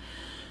good stuff.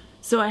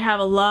 So I have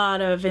a lot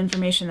of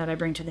information that I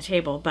bring to the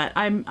table, but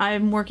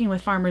I'm working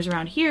with farmers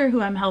around here who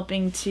I'm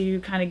helping to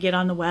kind of get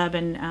on the web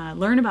and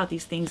learn about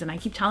these things. And I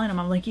keep telling them,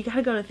 I'm like, you got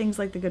to go to things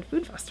like the Good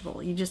Food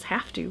Festival. You just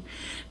have to,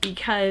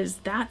 because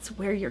that's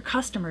where your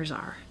customers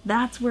are.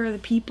 That's where the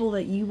people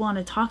that you want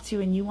to talk to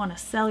and you want to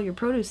sell your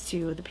produce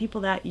to, the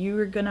people that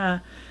you're going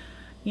to,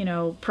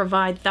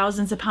 provide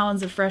thousands of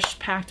pounds of fresh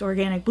packed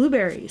organic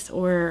blueberries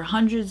or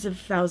hundreds of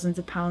thousands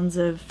of pounds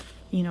of,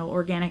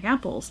 organic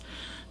apples.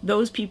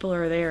 Those people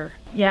are there.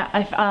 Yeah,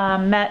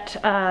 I've met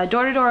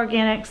Door to Door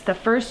Organics the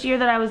first year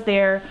that I was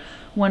there,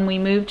 when we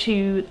moved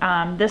to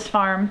this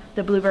farm,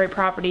 the blueberry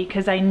property,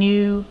 because I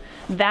knew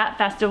that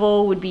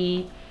festival would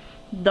be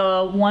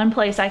the one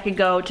place I could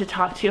go to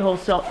talk to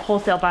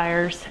wholesale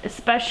buyers,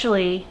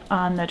 especially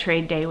on the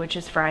trade day, which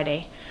is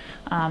Friday.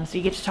 So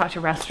you get to talk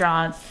to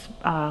restaurants,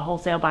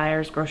 wholesale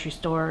buyers, grocery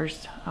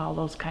stores, all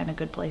those kind of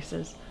good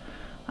places.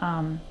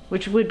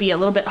 Which would be a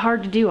little bit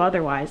hard to do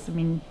otherwise. I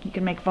mean, you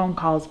can make phone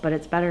calls, but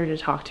it's better to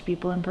talk to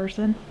people in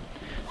person,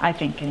 I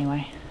think,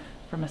 anyway,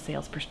 from a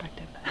sales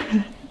perspective.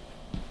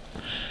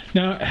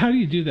 Now, how do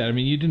you do that? I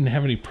mean, you didn't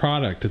have any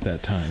product at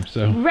that time,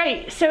 so...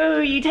 Right, so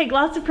you take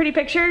lots of pretty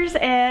pictures,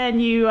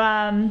 and you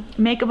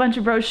make a bunch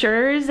of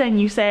brochures,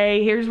 and you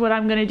say, here's what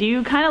I'm going to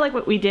do, kind of like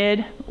what we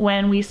did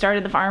when we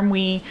started the farm.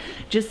 We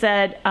just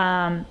said,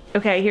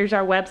 okay, here's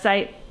our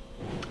website,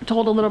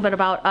 told a little bit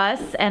about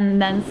us,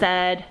 and then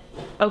said,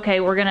 okay,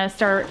 we're going to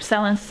start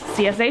selling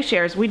CSA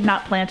shares. We'd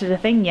not planted a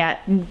thing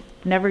yet,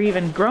 never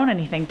even grown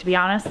anything, to be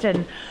honest,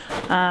 and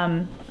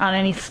on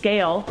any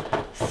scale.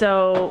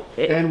 So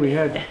and we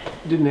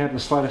didn't have the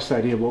slightest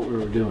idea what we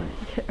were doing.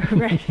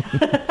 Right.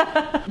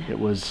 It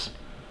was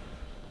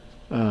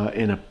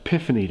an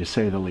epiphany, to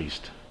say the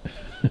least.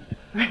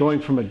 Going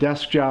from a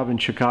desk job in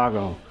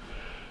Chicago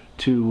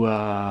to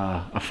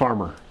a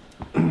farmer.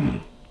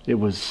 It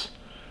was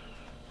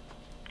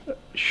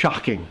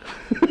shocking.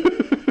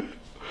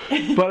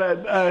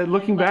 But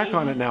looking back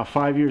on it now,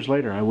 5 years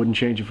later, I wouldn't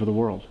change it for the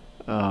world.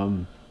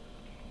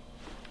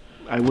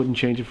 I wouldn't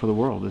change it for the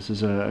world. This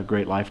is a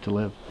great life to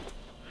live.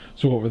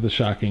 So what were the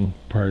shocking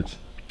parts?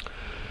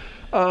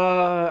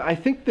 I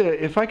think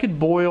that if I could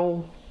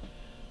boil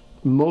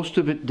most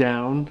of it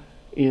down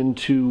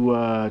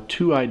into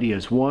 2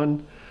 ideas.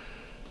 One,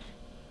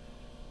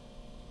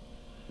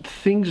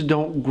 things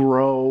don't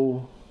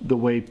grow the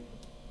way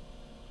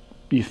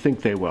you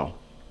think they will.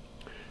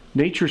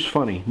 Nature's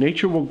funny.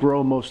 Nature will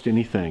grow most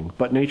anything,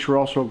 but nature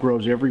also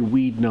grows every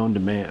weed known to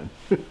man.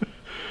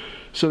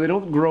 So they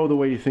don't grow the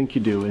way you think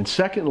you do. And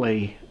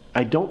secondly,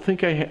 I don't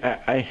think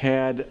I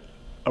had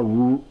a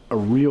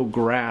real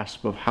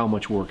grasp of how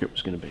much work it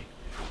was going to be.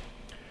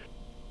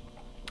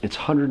 It's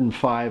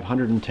 105,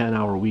 110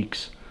 hour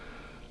weeks,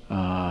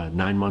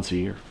 9 months a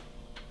year.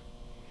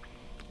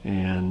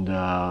 And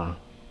I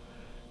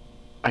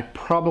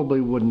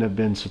probably wouldn't have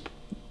been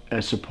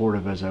as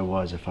supportive as I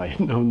was if I had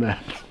known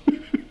that.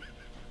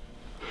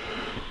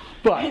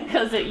 But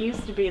because it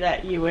used to be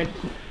that you would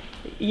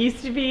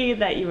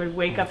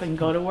wake up and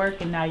go to work,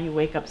 and now you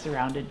wake up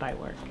surrounded by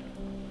work.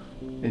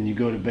 And you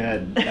go to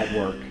bed at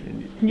work.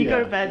 And you go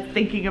to bed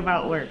thinking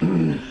about work.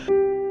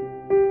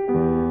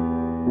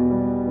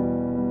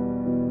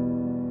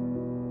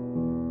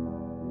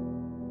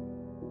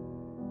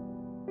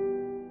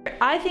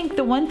 I think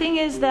the one thing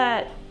is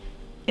that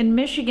in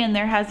Michigan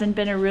there hasn't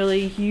been a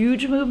really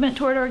huge movement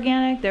toward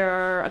organic. There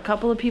are a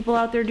couple of people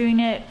out there doing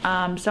it.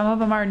 Some of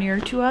them are near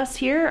to us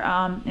here.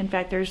 In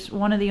fact, there's two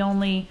of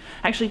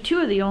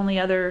the only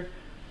other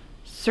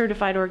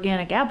certified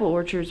organic apple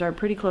orchards are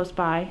pretty close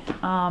by.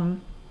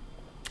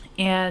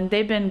 And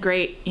they've been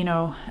great,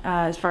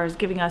 as far as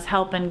giving us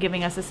help and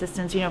giving us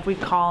assistance. If we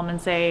call them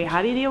and say,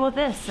 how do you deal with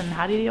this and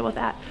how do you deal with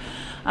that?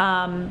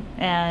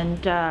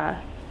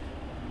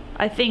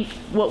 I think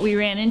what we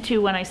ran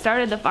into when I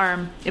started the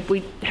farm, if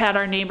we had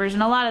our neighbors,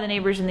 and a lot of the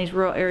neighbors in these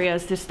rural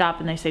areas just stop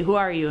and they say, who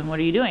are you and what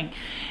are you doing?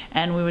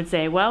 And we would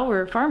say, well,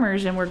 we're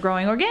farmers and we're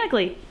growing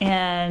organically.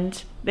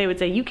 And they would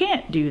say, you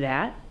can't do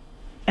that.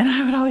 And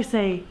I would always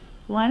say,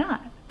 why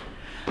not?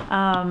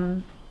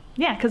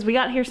 Yeah, because we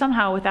got here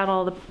somehow without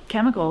all the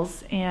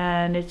chemicals,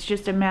 and it's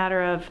just a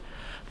matter of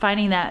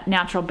finding that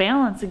natural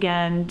balance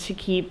again to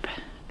keep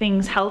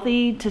things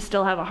healthy, to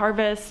still have a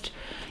harvest,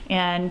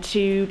 and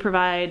to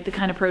provide the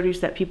kind of produce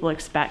that people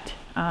expect.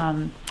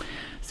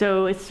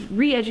 So it's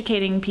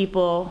re-educating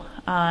people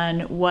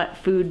on what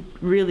food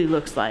really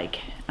looks like,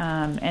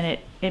 and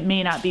it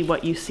may not be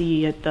what you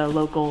see at the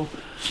local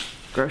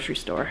grocery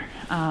store.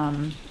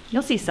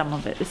 You'll see some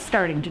of it. It's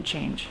starting to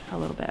change a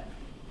little bit.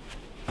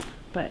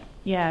 But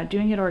yeah,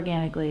 doing it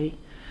organically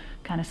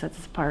kind of sets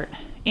us apart.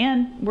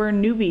 And we're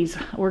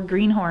newbies. We're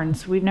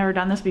greenhorns. We've never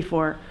done this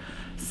before.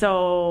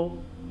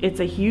 So it's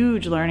a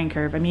huge learning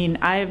curve. I mean,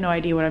 I have no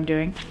idea what I'm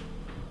doing,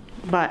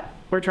 but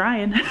we're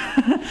trying.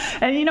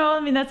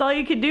 And that's all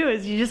you can do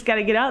is you just got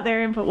to get out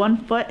there and put one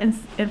foot in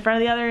front of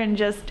the other and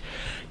just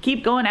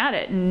keep going at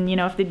it. And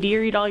if the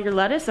deer eat all your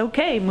lettuce,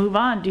 okay, move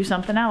on, do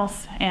something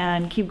else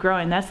and keep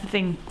growing. That's the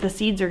thing. The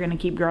seeds are going to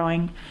keep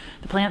growing.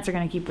 The plants are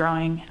going to keep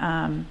growing.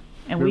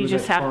 And we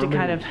just have to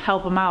kind of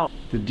help them out.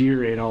 The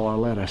deer ate all our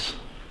lettuce.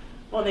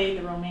 Well, they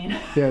ate the romaine.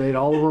 Yeah, they ate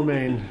all the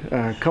romaine.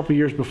 A couple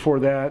years before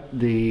that,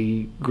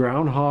 the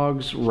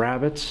groundhogs,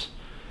 rabbits,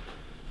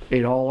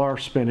 ate all our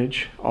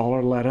spinach, all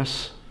our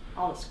lettuce.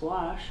 All the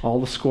squash. All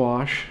the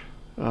squash.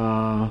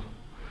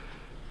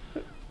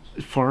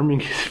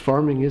 Farming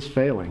is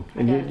failing.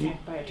 I got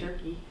attacked by a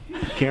turkey.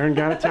 Karen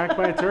got attacked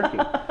by a turkey.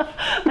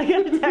 I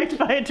got attacked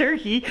by a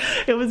turkey.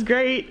 It was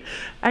great.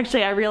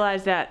 Actually, I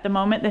realized at the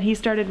moment that he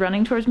started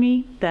running towards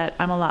me that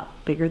I'm a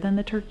lot bigger than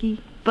the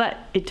turkey. But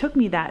it took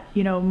me that,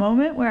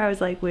 moment where I was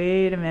like,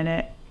 wait a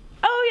minute.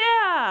 Oh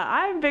yeah,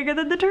 I'm bigger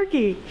than the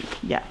turkey.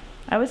 Yeah,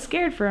 I was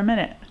scared for a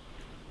minute.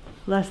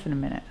 Less than a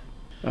minute.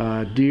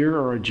 Deer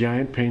are a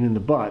giant pain in the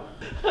butt.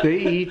 They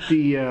eat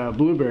the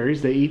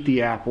blueberries, they eat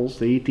the apples,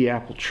 they eat the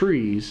apple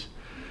trees.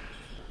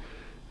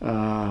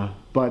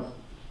 But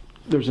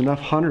there's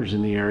enough hunters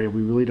in the area,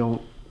 we really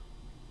don't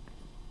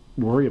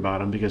worry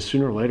about them because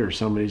sooner or later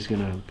somebody's going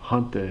to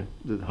hunt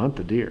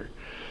the deer.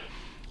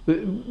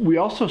 We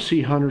also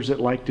see hunters that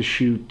like to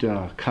shoot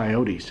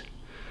coyotes,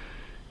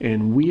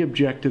 and we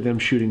object to them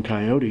shooting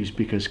coyotes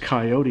because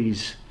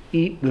coyotes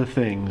eat the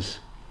things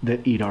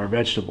that eat our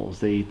vegetables.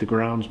 They eat the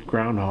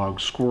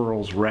groundhogs,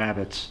 squirrels,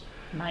 rabbits,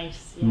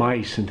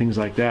 mice, and things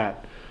like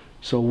that.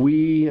 So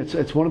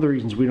it's one of the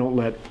reasons we don't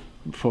let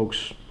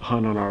folks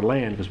hunt on our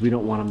land, because we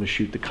don't want them to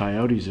shoot the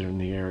coyotes that are in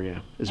the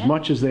area. As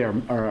much as they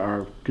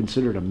are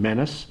considered a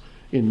menace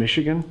in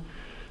Michigan,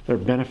 they're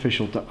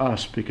beneficial to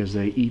us because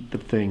they eat the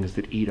things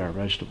that eat our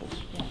vegetables.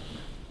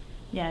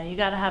 Yeah, you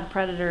gotta have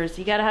predators.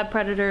 You gotta have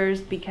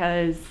predators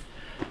because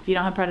if you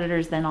don't have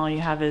predators, then all you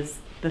have is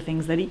the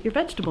things that eat your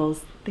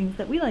vegetables, things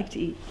that we like to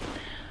eat.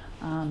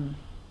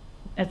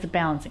 It's a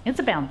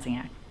balancing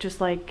act,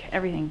 just like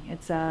everything.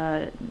 It's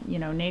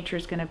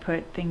nature's going to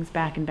put things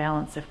back in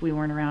balance if we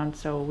weren't around,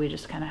 so we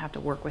just kind of have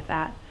to work with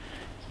that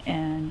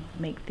and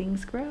make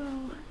things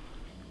grow.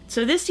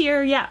 So this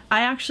year, yeah,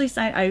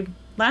 I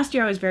last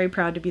year I was very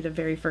proud to be the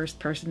very first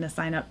person to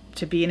sign up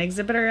to be an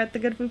exhibitor at the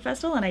Good Food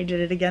Festival, and I did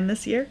it again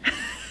this year.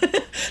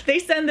 They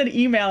send an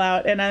email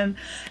out, and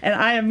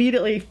I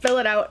immediately fill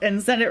it out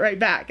and send it right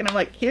back. And I'm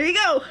like, here you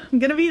go. I'm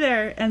going to be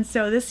there. And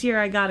so this year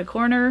I got a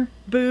corner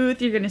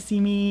booth. You're going to see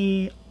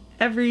me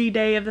every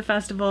day of the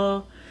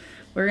festival.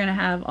 We're going to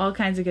have all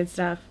kinds of good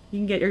stuff. You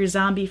can get your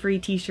zombie-free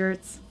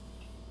t-shirts.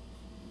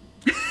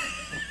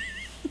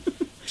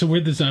 So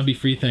where'd the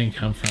zombie-free thing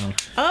come from?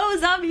 Oh,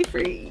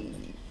 zombie-free.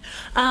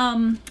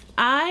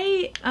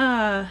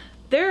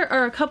 There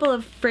are a couple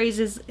of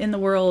phrases in the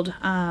world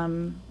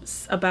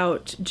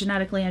about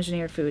genetically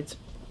engineered foods.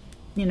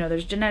 You know,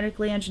 there's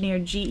genetically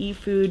engineered GE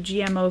food,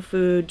 GMO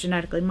food,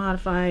 genetically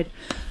modified.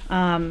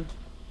 And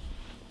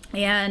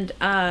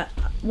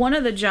one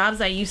of the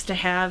jobs I used to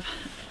have,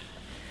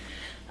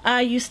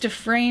 I used to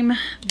frame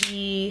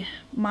the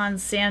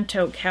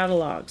Monsanto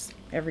catalogs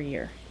every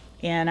year.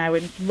 And I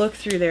would look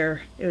through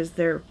their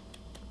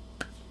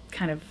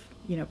kind of,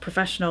 you know,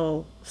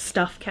 professional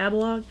stuff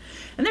catalog.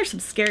 And there's some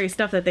scary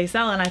stuff that they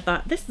sell, and I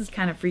thought, this is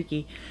kind of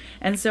freaky.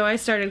 And so I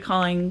started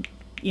calling,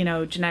 you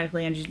know,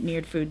 genetically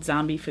engineered food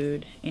zombie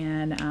food.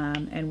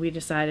 And we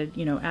decided,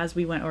 you know, as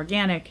we went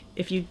organic,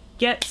 if you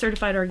get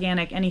certified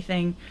organic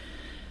anything,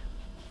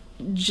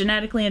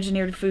 genetically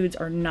engineered foods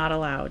are not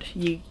allowed.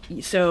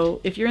 So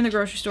if you're in the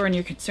grocery store and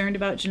you're concerned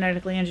about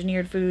genetically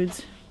engineered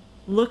foods,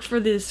 look for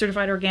the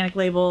certified organic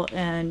label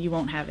and you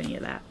won't have any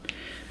of that.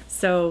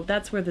 So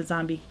that's where the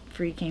zombie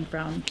free came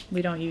from.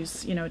 We don't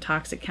use, you know,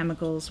 toxic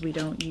chemicals. We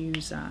don't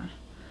use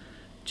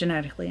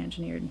genetically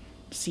engineered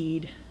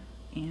seed.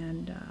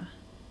 And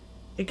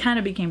it kind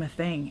of became a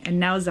thing.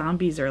 And now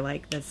zombies are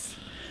like this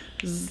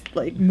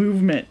like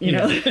movement, you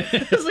know.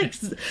 There's like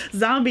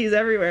zombies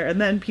everywhere.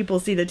 And then people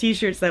see the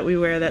t-shirts that we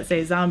wear that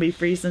say zombie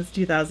free since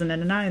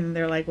 2009 and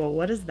they're like, well,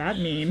 what does that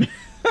mean?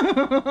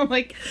 I'm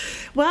like,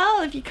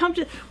 well, if you come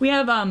to, we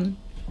have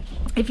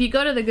if you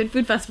go to the Good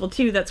Food Festival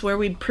too, that's where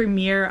we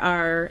premiere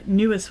our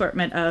new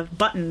assortment of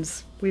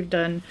buttons. We've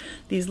done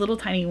these little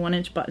tiny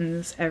 1-inch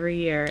buttons every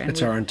year. And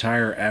it's our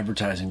entire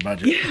advertising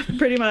budget. Yeah,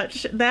 pretty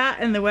much. That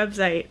and the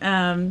website.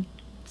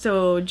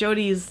 So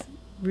Jody's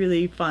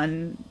really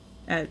good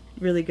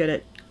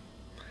at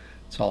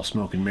it's all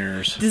smoke and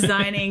mirrors.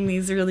 Designing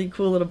these really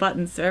cool little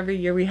buttons. So every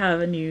year we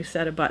have a new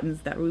set of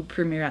buttons that we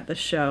premiere at the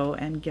show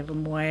and give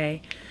them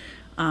away.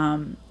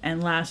 And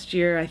last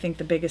year, I think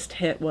the biggest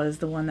hit was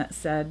the one that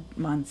said,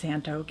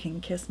 Monsanto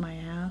can kiss my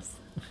ass.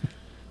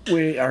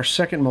 Our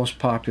second most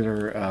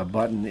popular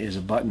button is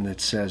a button that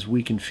says,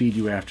 we can feed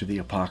you after the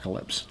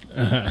apocalypse.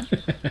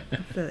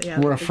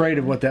 We're afraid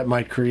of what that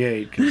might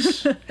create,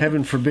 because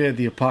heaven forbid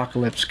the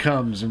apocalypse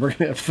comes and we're going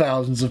to have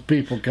thousands of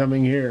people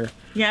coming here.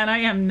 Yeah, and I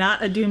am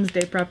not a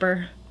doomsday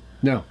prepper.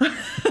 No.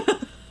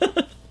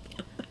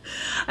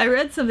 I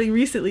read something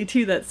recently,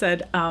 too, that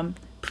said,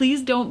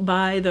 please don't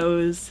buy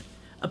those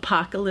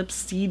apocalypse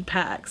seed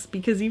packs,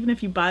 because even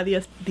if you buy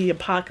the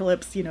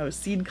apocalypse, you know,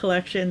 seed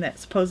collection that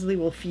supposedly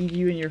will feed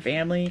you and your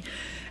family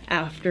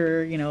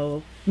after, you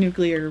know,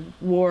 nuclear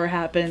war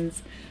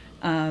happens,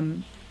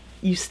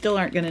 you still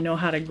aren't going to know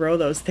how to grow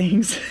those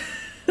things.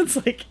 It's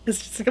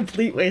just a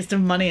complete waste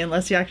of money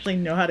unless you actually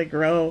know how to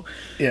grow.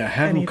 Yeah,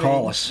 have anything. Them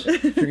call us.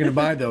 If you're going to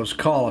buy those,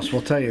 call us.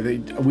 We'll tell you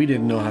that we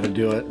didn't know how to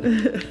do it.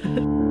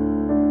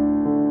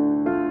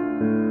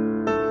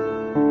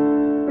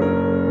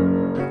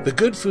 The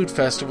Good Food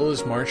Festival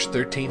is March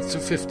 13th to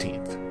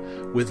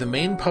 15th, with the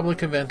main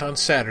public event on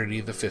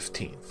Saturday the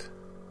 15th.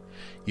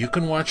 You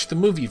can watch the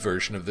movie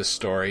version of this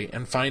story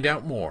and find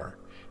out more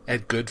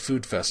at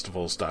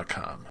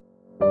goodfoodfestivals.com.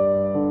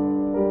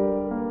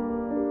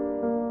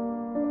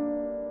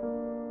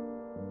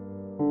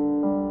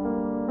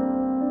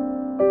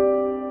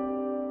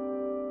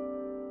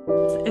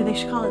 They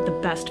should call it the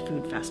best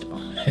food festival.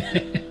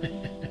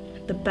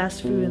 The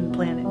best food on the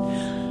planet.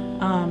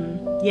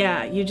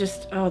 Yeah,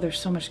 there's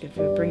so much good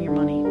food. Bring your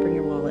money, bring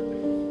your wallet.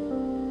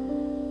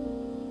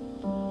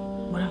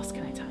 What else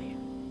can I tell you?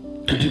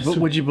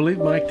 Would you believe,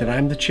 Mike, that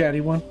I'm the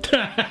chatty one?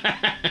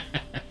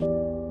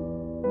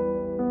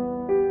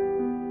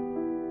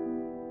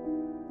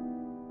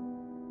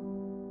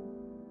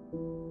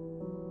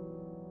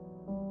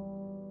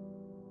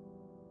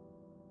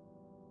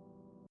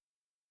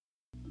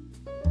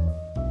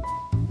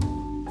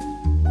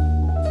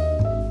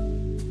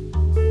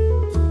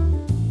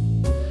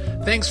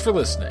 Thanks for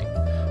listening.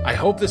 I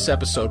hope this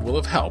episode will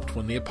have helped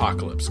when the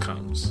apocalypse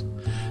comes.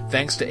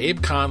 Thanks to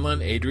Abe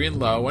Conlon, Adrian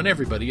Lowe, and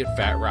everybody at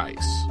Fat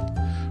Rice.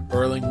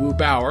 Erling Wu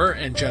Bauer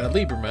and Jenna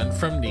Lieberman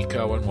from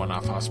Nico and One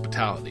Off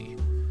Hospitality.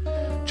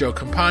 Joe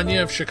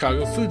Campagna of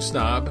Chicago Food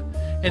Snob,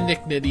 and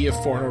Nick Nitti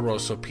of Forno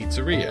Rosso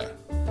Pizzeria.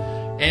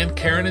 And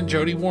Karen and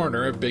Jody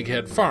Warner of Big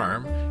Head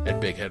Farm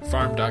at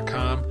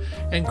bigheadfarm.com,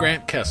 and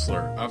Grant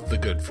Kessler of the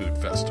Good Food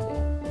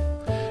Festival.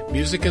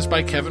 Music is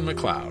by Kevin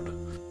MacLeod.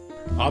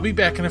 I'll be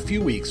back in a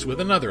few weeks with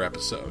another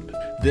episode.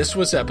 This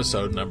was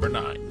episode number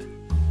 9.